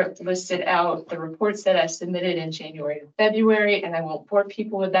report, listed out the reports that I submitted in January and February, and I won't bore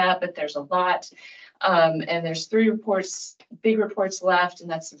people with that, but there's a lot. And there's 3 reports, big reports left, and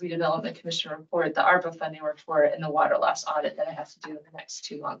that's the redevelopment commission report, the ARPA funding report, and the water loss audit that I have to do in the next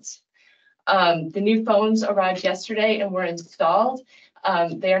 2 months. The new phones arrived yesterday and were installed.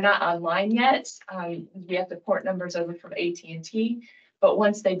 They are not online yet. We have the port numbers over from AT&T, but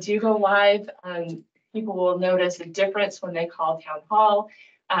once they do go live, people will notice a difference when they call town hall.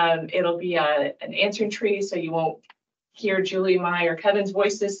 It'll be an answering tree, so you won't hear Julie, my, or Kevin's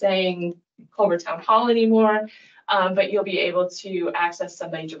voices saying Culver Town Hall anymore, but you'll be able to access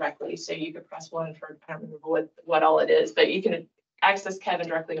somebody directly. So you could press 1 for, I don't remember what all it is, but you can access Kevin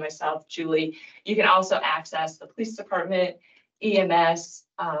directly, myself, Julie. You can also access the police department, EMS,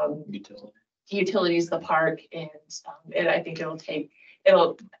 utilities, the park, and I think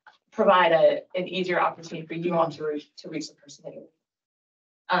it'll provide an easier opportunity for you all to reach the person that you need.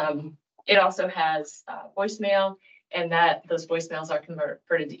 It also has voicemail, and those voicemails are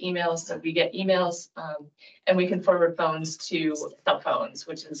converted to emails. So we get emails, and we can forward phones to cell phones,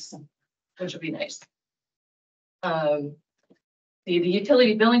 which would be nice. The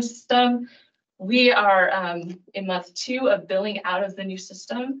utility billing system, we are in month 2 of billing out of the new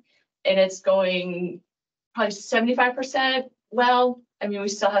system, and it's going probably 75% well. I mean, we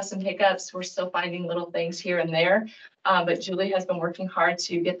still have some hiccups. We're still finding little things here and there. But Julie has been working hard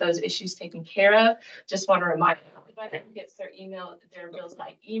to get those issues taken care of. Just want to remind everybody who gets their bills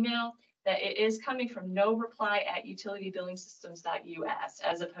by email, that it is coming from no-reply@utilitybillingsystems.us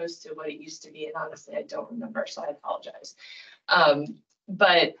as opposed to what it used to be. And honestly, I don't remember, so I apologize.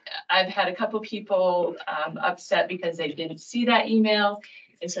 But I've had a couple people upset because they didn't see that email,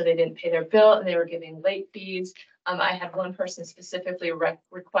 and so they didn't pay their bill, and they were giving late fees. I had one person specifically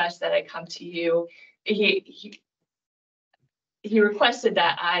request that I come to you. He requested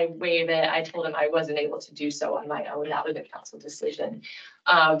that I waive it. I told him I wasn't able to do so on my own. That was a council decision.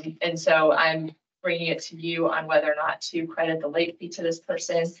 And so I'm bringing it to you on whether or not to credit the late fee to this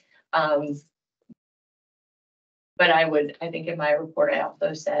person. But I think in my report, I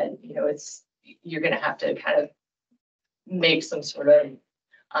also said, you're going to have to kind of make some sort of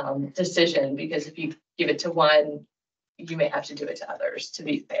decision, because if you give it to one, you may have to do it to others, to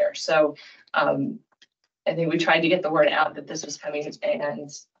be fair. So I think we tried to get the word out that this was coming, and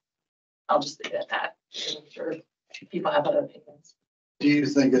I'll just leave it at that. I'm sure people have other opinions. Do you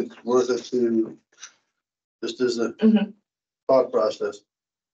think it's worth it to, just as a thought process,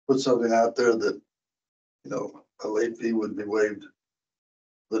 put something out there that, a late fee would be waived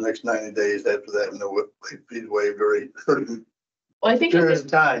the next 90 days, after that, no late fee waived, or a certain Well, I think period of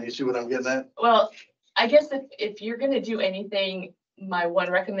time? You see what I'm getting at? Well, I guess if you're going to do anything, my one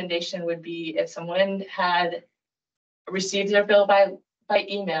recommendation would be if someone had received their bill by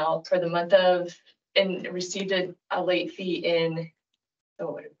email for the month of, and received a late fee in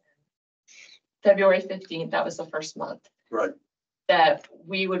February 15th, that was the first month. Right. That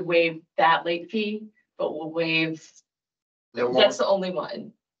we would waive that late fee, but we'll waive, that's the only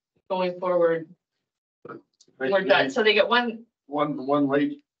one. Going forward, we're done. So they get one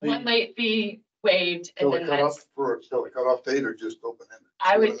late late fee waived, and then that's. Till the cutoff date, or just open ended?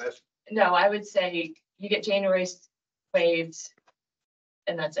 I would say you get January's waived,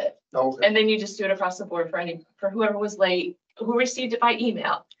 and that's it. Okay. And then you just do it across the board for whoever was late, who received it by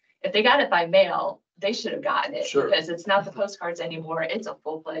email. If they got it by mail, they should have gotten it. Sure. Because it's not the postcards anymore. It's a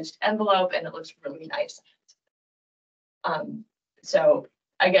full-fledged envelope, and it looks really nice. So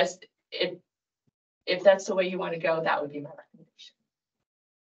I guess if that's the way you want to go, that would be my recommendation.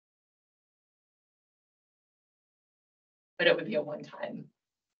 But it would be a one-time,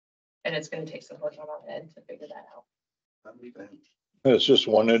 and it's going to take some work on our end to figure that out. It's just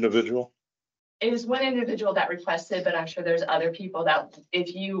one individual? It is one individual that requested, but I'm sure there's other people that,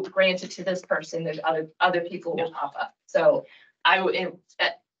 if you grant it to this person, there's other people will pop up. So I would,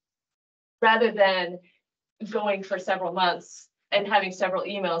 rather than going for several months and having several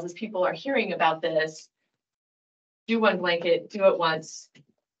emails as people are hearing about this, do one blanket, do it once,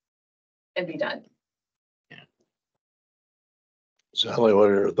 and be done. Sally, what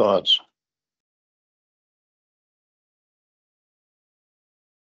are your thoughts?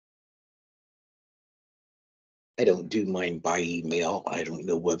 I don't do mine by email. I don't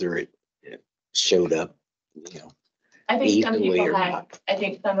know whether it showed up, I think some evenly people or had, not. I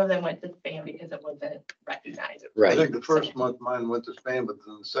think some of them went to spam because it wasn't recognized. I Right. think the first month mine went to spam, but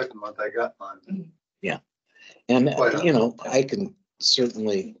then the second month I got mine. Yeah. And, Quite I can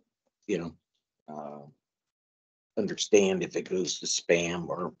certainly, understand if it goes to spam,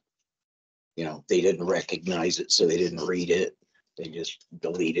 or, they didn't recognize it, so they didn't read it. They just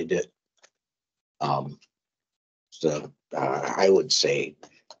deleted it. So I would say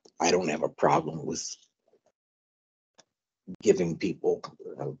I don't have a problem with giving people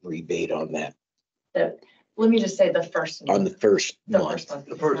a rebate on that, Let me just say the first on month. the first The month. first month.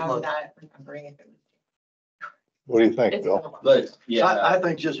 The first because I'm month. not remembering if it was. What do you think, It's Bill? been a while. But yeah, I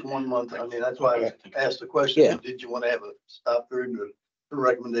think just 1 month. I mean, that's why I asked the question. Yeah. Did you want to have a stop period? The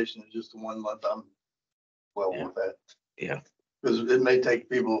recommendation is just 1 month. I'm well with that. Yeah. Because it may take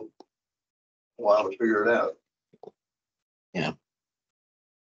people a while to figure it out. Yeah.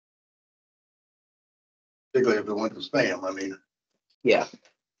 Particularly if it went to spam. I mean, Yeah.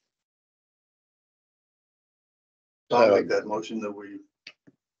 so I'll make that motion that we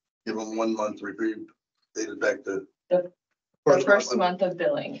give them 1 month reprieve, dated back to The first month of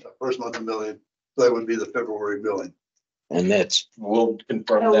billing. First month of billing, that would be the February billing, And that's, We'll I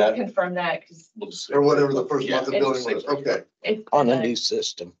confirm will that. confirm that because We'll just say- or whatever the first month of Yeah, billing we'll was, say- okay. it's. on a new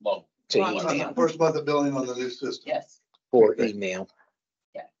system Long. to Long. email, First month of billing on the new system, Yes, for email,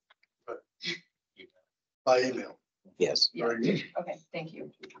 by email. yes. yeah, Very good. okay, thank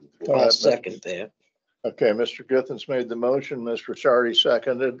you. All I'll right, second that. Okay, Mr. Githens made the motion, Mr. Shardy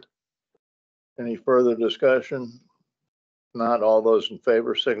seconded. Any further discussion? Not all those in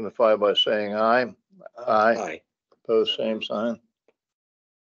favor signify by saying aye. Aye. Aye. Opposed, same sign.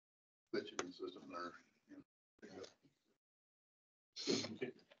 That you can system there.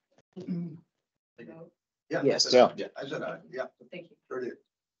 Yeah. Yes. Yeah. I said aye, yeah, Thank you. sure did.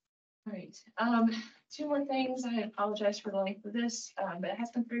 All right, two more things. I apologize for the length of this, but it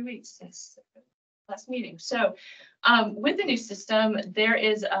has been 3 weeks since last meeting. So, with the new system, there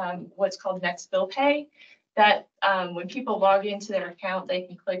is, what's called Next Bill Pay. That, when people log into their account, they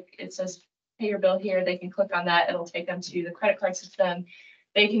can click, it says pay your bill here. They can click on that. It'll take them to the credit card system.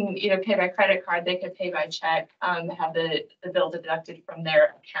 They can either pay by credit card, they could pay by check, have the bill deducted from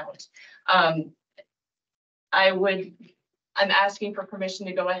their account. I'm asking for permission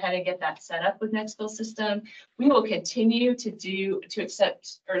to go ahead and get that set up with Next Bill System. We will continue to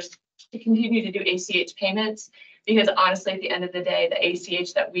accept or to continue to do ACH payments because honestly, at the end of the day, the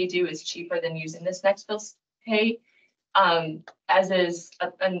ACH that we do is cheaper than using this Next Bill Pay. As is,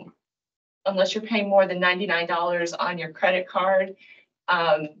 unless you're paying more than $99 on your credit card,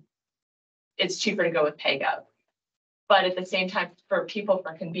 it's cheaper to go with PayGov. But at the same time, for people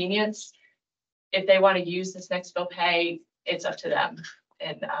for convenience, if they want to use this Next Bill Pay, it's up to them.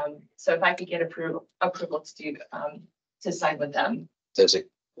 And so if I could get approval to do to sign with them. Does it,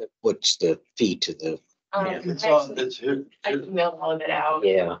 what's the fee to the, It's on, it's here, I emailed all of it out.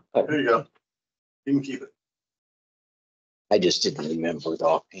 yeah, here you go. You can keep it. I just didn't remember it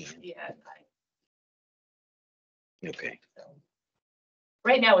offhand. Yeah. Okay.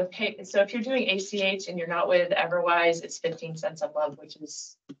 Right now with pay, so if you're doing ACH and you're not with Everwise, it's 15 cents a month, which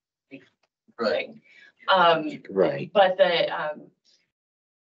is Right. Right. But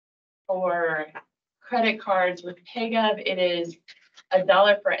for credit cards with PayGov, it is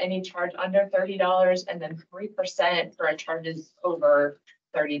 $1 for any charge under $30 and then 3% for a charges over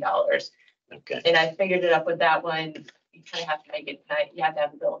 $30. Okay. And I figured it up with that one. You kind of have to make it, you have to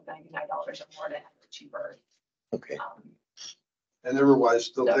have a bill of $99 or more to have it cheaper. Okay. And Everwise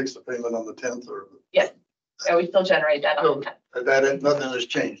still So- takes the payment on the 10th or? So we still generate that on the 10th. That, nothing has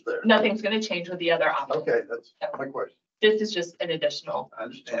changed there. Nothing's gonna change with the other option. Okay, that's my question. This is just an additional, I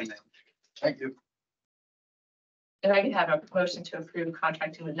understand that. Thank you. and I can have a motion to approve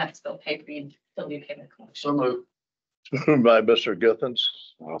contracting with Next Bill Pay for utility payment collection. So moved. Moved by Mr. Githens,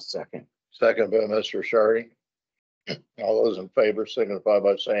 I'll second. second by Mr. Shardy. All those in favor signify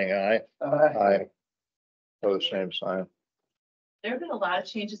by saying aye. Aye. Opposed, same sign. There have been a lot of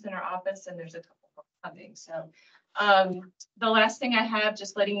changes in our office and there's a couple more coming. So the last thing I have,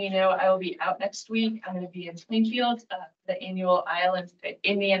 just letting you know, I will be out next week. I'm going to be in Plainfield, the annual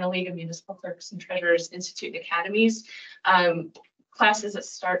Indiana League of Municipal Clerks and Treasurers Institute and Academies. Classes that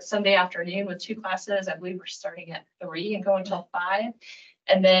start Sunday afternoon with 2 classes. I believe we're starting at 3 and going till 5.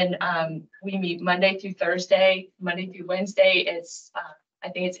 And then we meet Monday through Thursday, Monday through Wednesday. It's I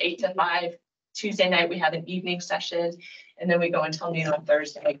think it's 8 to 5. Tuesday night, we have an evening session, and then we go until noon on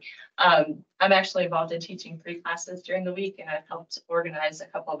Thursday. I'm actually involved in teaching 3 classes during the week, and I've helped organize a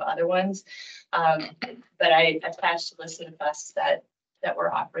couple of other ones. But I attached a list of the classes that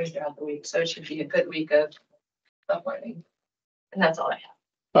we're offering throughout the week, so it should be a good week of learning. And that's all I have.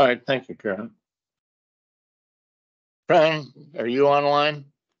 All right, thank you, Karen. Fran, are you online?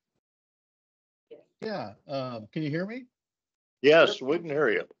 Yeah, can you hear me? Yes, we can hear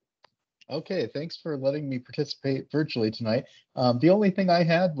you. Okay, thanks for letting me participate virtually tonight. The only thing I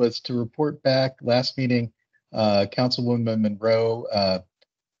had was to report back last meeting, Councilwoman Monroe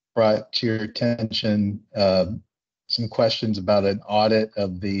brought to your attention some questions about an audit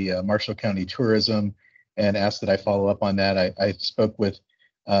of the Marshall County tourism and asked that I follow up on that. I spoke with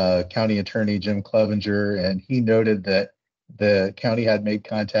County Attorney Jim Clevenger, and he noted that the county had made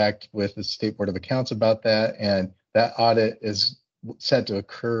contact with the State Board of Accounts about that, and that audit is set to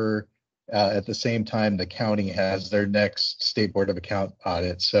occur at the same time the county has their next State Board of Account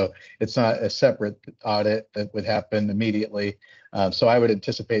audit. So it's not a separate audit that would happen immediately. So I would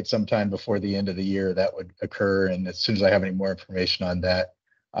anticipate sometime before the end of the year that would occur. And as soon as I have any more information on that,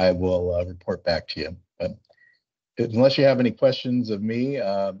 I will report back to you. But unless you have any questions of me,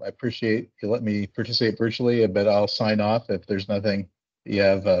 I appreciate you let me participate virtually, but I'll sign off if there's nothing you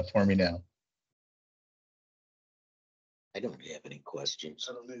have for me now. I don't have any questions.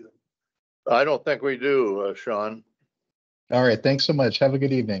 I don't either. I don't think we do, Sean. All right, thanks so much. Have a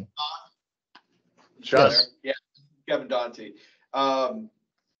good evening. Sean, Yeah, Kevin Dante.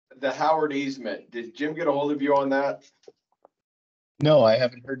 The Howard easement, did Jim get a hold of you on that? No, I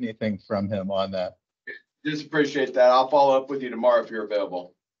haven't heard anything from him on that. Just appreciate that. I'll follow up with you tomorrow if you're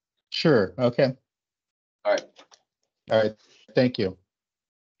available. Sure, okay. All right. All right, thank you.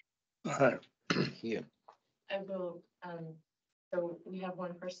 all right. Yeah. I will, so we have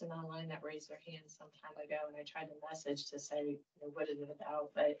one person online that raised their hand some time ago, and I tried to message to say, you know, what is it about?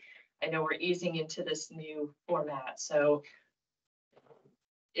 But I know we're easing into this new format, so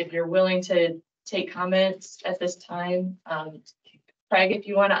if you're willing to take comments at this time, Craig, if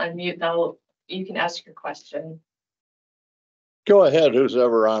you want to unmute, you can ask your question. Go ahead, who's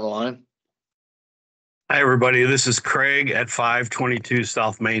ever online. Hi, everybody. This is Craig at 522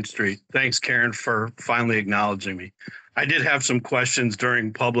 South Main Street. Thanks, Karen, for finally acknowledging me. I did have some questions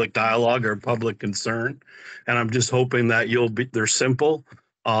during public dialogue or public concern, and I'm just hoping that they're simple.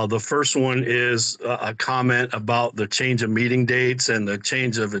 The first one is a comment about the change of meeting dates and the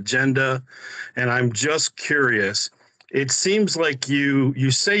change of agenda. And I'm just curious. It seems like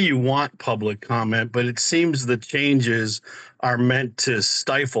you say you want public comment, but it seems the changes are meant to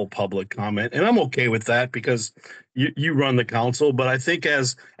stifle public comment. And I'm okay with that because you run the council. But I think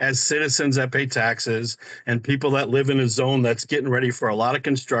as citizens that pay taxes and people that live in a zone that's getting ready for a lot of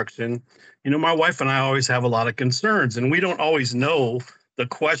construction, you know, my wife and I always have a lot of concerns, and we don't always know the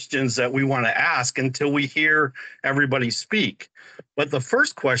questions that we want to ask until we hear everybody speak. But the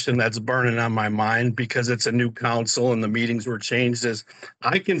first question that's burning on my mind, because it's a new council and the meetings were changed, is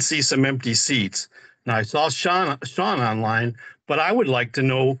I can see some empty seats. Now, I saw Sean online, but I would like to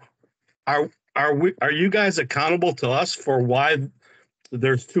know, are you guys accountable to us for why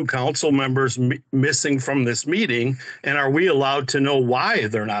there's 2 council members missing from this meeting? And are we allowed to know why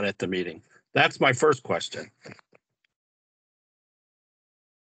they're not at the meeting? That's my first question.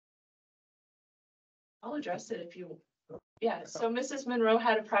 I'll address it if you, yeah. So Mrs. Monroe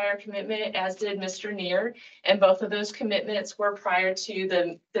had a prior commitment, as did Mr. Neer, and both of those commitments were prior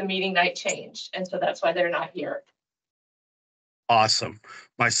to the meeting night change. And so that's why they're not here. Awesome.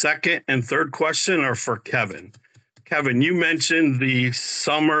 My second and third question are for Kevin. Kevin, you mentioned the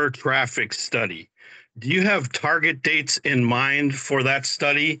summer traffic study. Do you have target dates in mind for that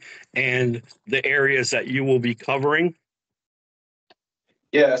study and the areas that you will be covering?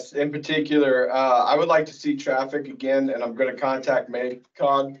 Yes, in particular, I would like to see traffic again, and I'm going to contact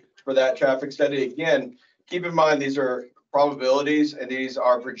MACOG for that traffic study. Again, keep in mind, these are probabilities and these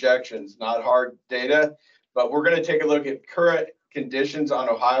are projections, not hard data, but we're going to take a look at current conditions on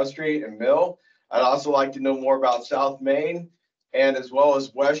Ohio Street and Mill. I'd also like to know more about South Main and as well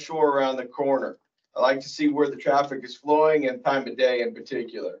as West Shore around the corner. I'd like to see where the traffic is flowing and time of day in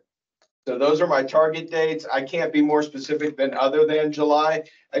particular. So those are my target dates. I can't be more specific than other than July.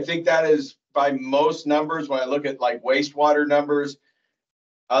 I think that is by most numbers, when I look at like wastewater numbers,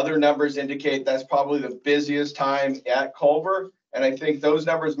 other numbers indicate that's probably the busiest time at Culver. And I think those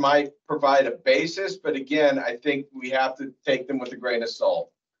numbers might provide a basis, but again, I think we have to take them with a grain of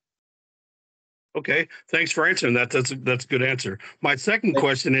salt. Okay, thanks for answering that. That's a good answer. My second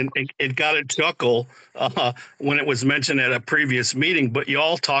question, and it got a chuckle when it was mentioned at a previous meeting, but you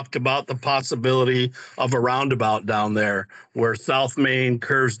all talked about the possibility of a roundabout down there where South Main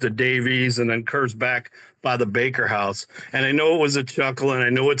curves to Davies and then curves back by the Baker House. And I know it was a chuckle and I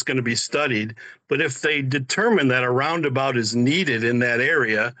know it's going to be studied, but if they determine that a roundabout is needed in that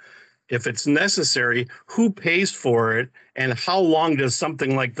area, if it's necessary, who pays for it and how long does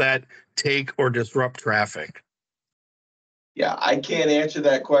something like that take or disrupt traffic? Yeah, I can't answer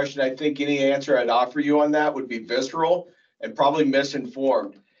that question. I think any answer I'd offer you on that would be visceral and probably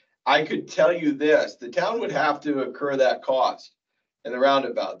misinformed. I could tell you this, the town would have to incur that cost in the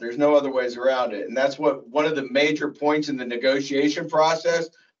roundabout. There's no other ways around it. And that's what one of the major points in the negotiation process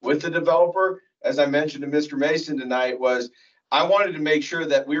with the developer, as I mentioned to Mr. Mason tonight, was I wanted to make sure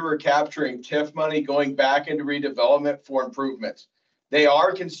that we were capturing TIF money going back into redevelopment for improvements. They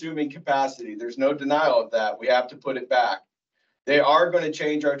are consuming capacity. There's no denial of that. We have to put it back. They are going to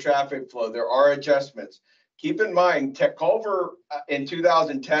change our traffic flow. There are adjustments. Keep in mind, Culver in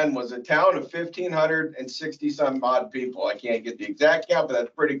 2010 was a town of 1,560 some odd people. I can't get the exact count, but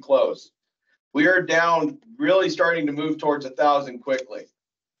that's pretty close. We are down, really starting to move towards 1,000 quickly.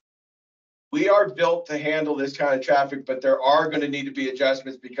 We are built to handle this kind of traffic, but there are going to need to be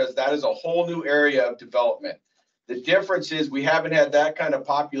adjustments because that is a whole new area of development. The difference is we haven't had that kind of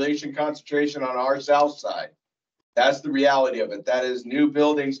population concentration on our south side. That's the reality of it. That is new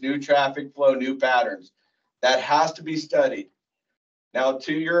buildings, new traffic flow, new patterns. That has to be studied. Now,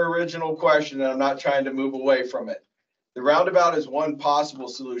 to your original question, and I'm not trying to move away from it. The roundabout is one possible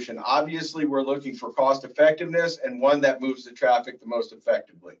solution. Obviously, we're looking for cost effectiveness and one that moves the traffic the most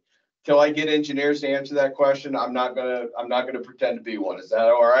effectively. Till I get engineers to answer that question, I'm not gonna pretend to be one. Is that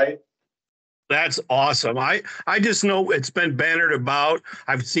all right? That's awesome. I just know it's been bannered about.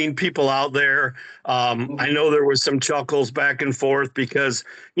 I've seen people out there. I know there was some chuckles back and forth because,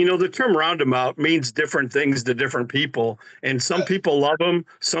 you know, the term roundabout means different things to different people. And some people love them,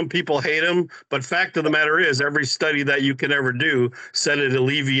 some people hate them. But fact of the matter is, every study that you can ever do said it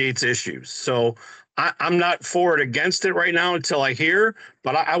alleviates issues. So I'm not for it against it right now until I hear,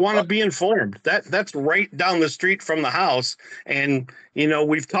 but I want to be informed. That's right down the street from the house. And, you know,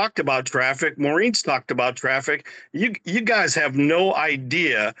 we've talked about traffic. Maureen's talked about traffic. You guys have no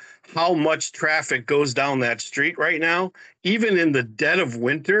idea how much traffic goes down that street right now, even in the dead of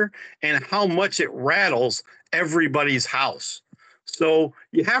winter, and how much it rattles everybody's house. So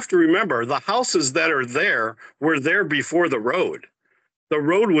you have to remember the houses that are there were there before the road. The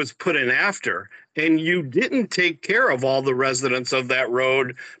road was put in after, and you didn't take care of all the residents of that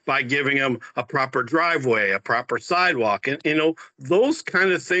road by giving them a proper driveway, a proper sidewalk. And, you know, those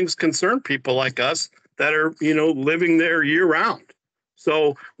kind of things concern people like us that are, you know, living there year round.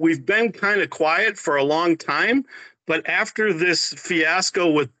 So we've been kind of quiet for a long time. But after this fiasco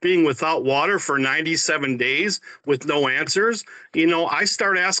with being without water for 97 days with no answers, you know, I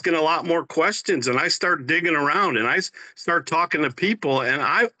start asking a lot more questions and I start digging around and I start talking to people. And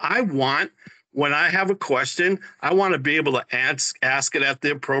I want, when I have a question, I want to be able to ask it at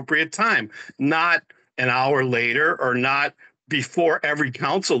the appropriate time, not an hour later or not before every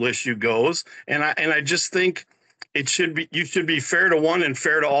council issue goes. And I just think it should be, you should be fair to one and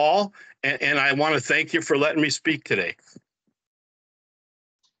fair to all. And I want to thank you for letting me speak today.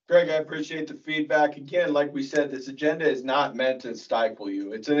 Greg, I appreciate the feedback. Again, like we said, this agenda is not meant to stifle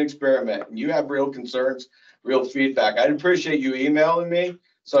you. It's an experiment. And you have real concerns, real feedback. I'd appreciate you emailing me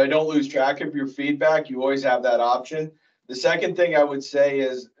so I don't lose track of your feedback. You always have that option. The second thing I would say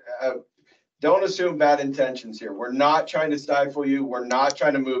is don't assume bad intentions here. We're not trying to stifle you. We're not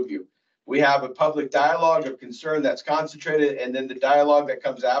trying to move you. We have a public dialogue of concern that's concentrated, and then the dialogue that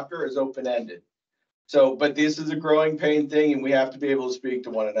comes after is open-ended. So, but this is a growing pain thing, and we have to be able to speak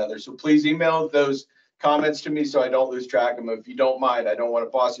to one another. So please email those comments to me so I don't lose track of them. If you don't mind, I don't want to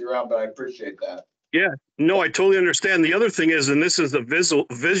boss you around, but I appreciate that. Yeah, no, I totally understand. The other thing is, and this is a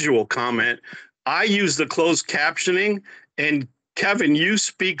visual comment, I use the closed captioning, and Kevin, you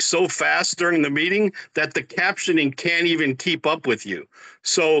speak so fast during the meeting that the captioning can't even keep up with you.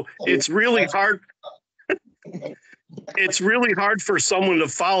 So it's really hard. It's really hard for someone to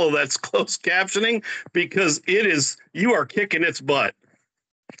follow that's closed captioning because you are kicking its butt.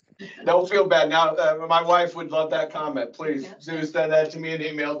 Don't feel bad. Now, my wife would love that comment. Please, Sue, send that to me in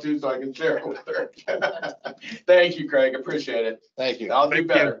email too so I can share it with her. Thank you, Craig. Appreciate it. Thank you. I'll do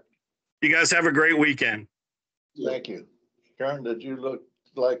better. You guys have a great weekend. Thank you. Karen, did you look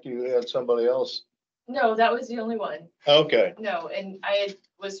like you had somebody else? No, that was the only one. Okay. No, and I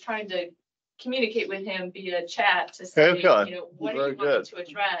was trying to communicate with him via chat to say, Okay. you know, what Very do you want me good. to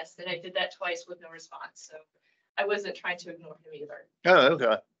address? And I did that twice with no response. So I wasn't trying to ignore him either. Oh,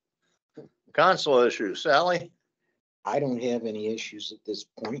 okay. Council issues. Sally? I don't have any issues at this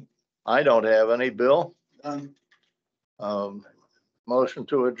point. I don't have any. Bill? None. Motion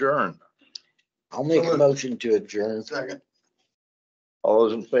to adjourn. I'll make a motion to adjourn. Second. All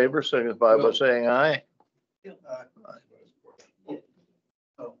those in favor, signify by saying aye.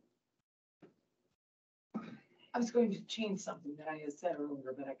 I was going to change something that I had said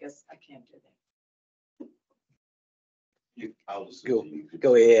earlier, but I guess I can't do that.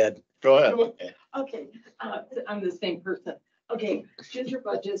 Go ahead. Go ahead. Okay, I'm the same person. Okay, Ginger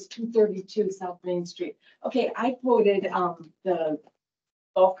Budget's 232 South Main Street. Okay, I quoted the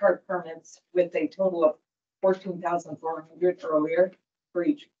golf cart permits with a total of 14,400 earlier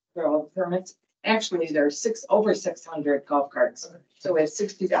for all the permits. Actually, there's over 600 golf carts, so it's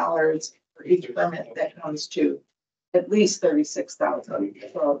 $60 for each permit. That comes to at least 36,000. So I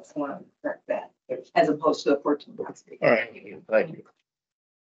want to correct that, as opposed to the 14,000. All right. Thank you.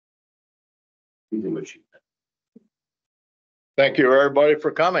 Thank you, everybody,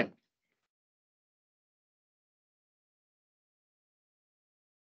 for coming.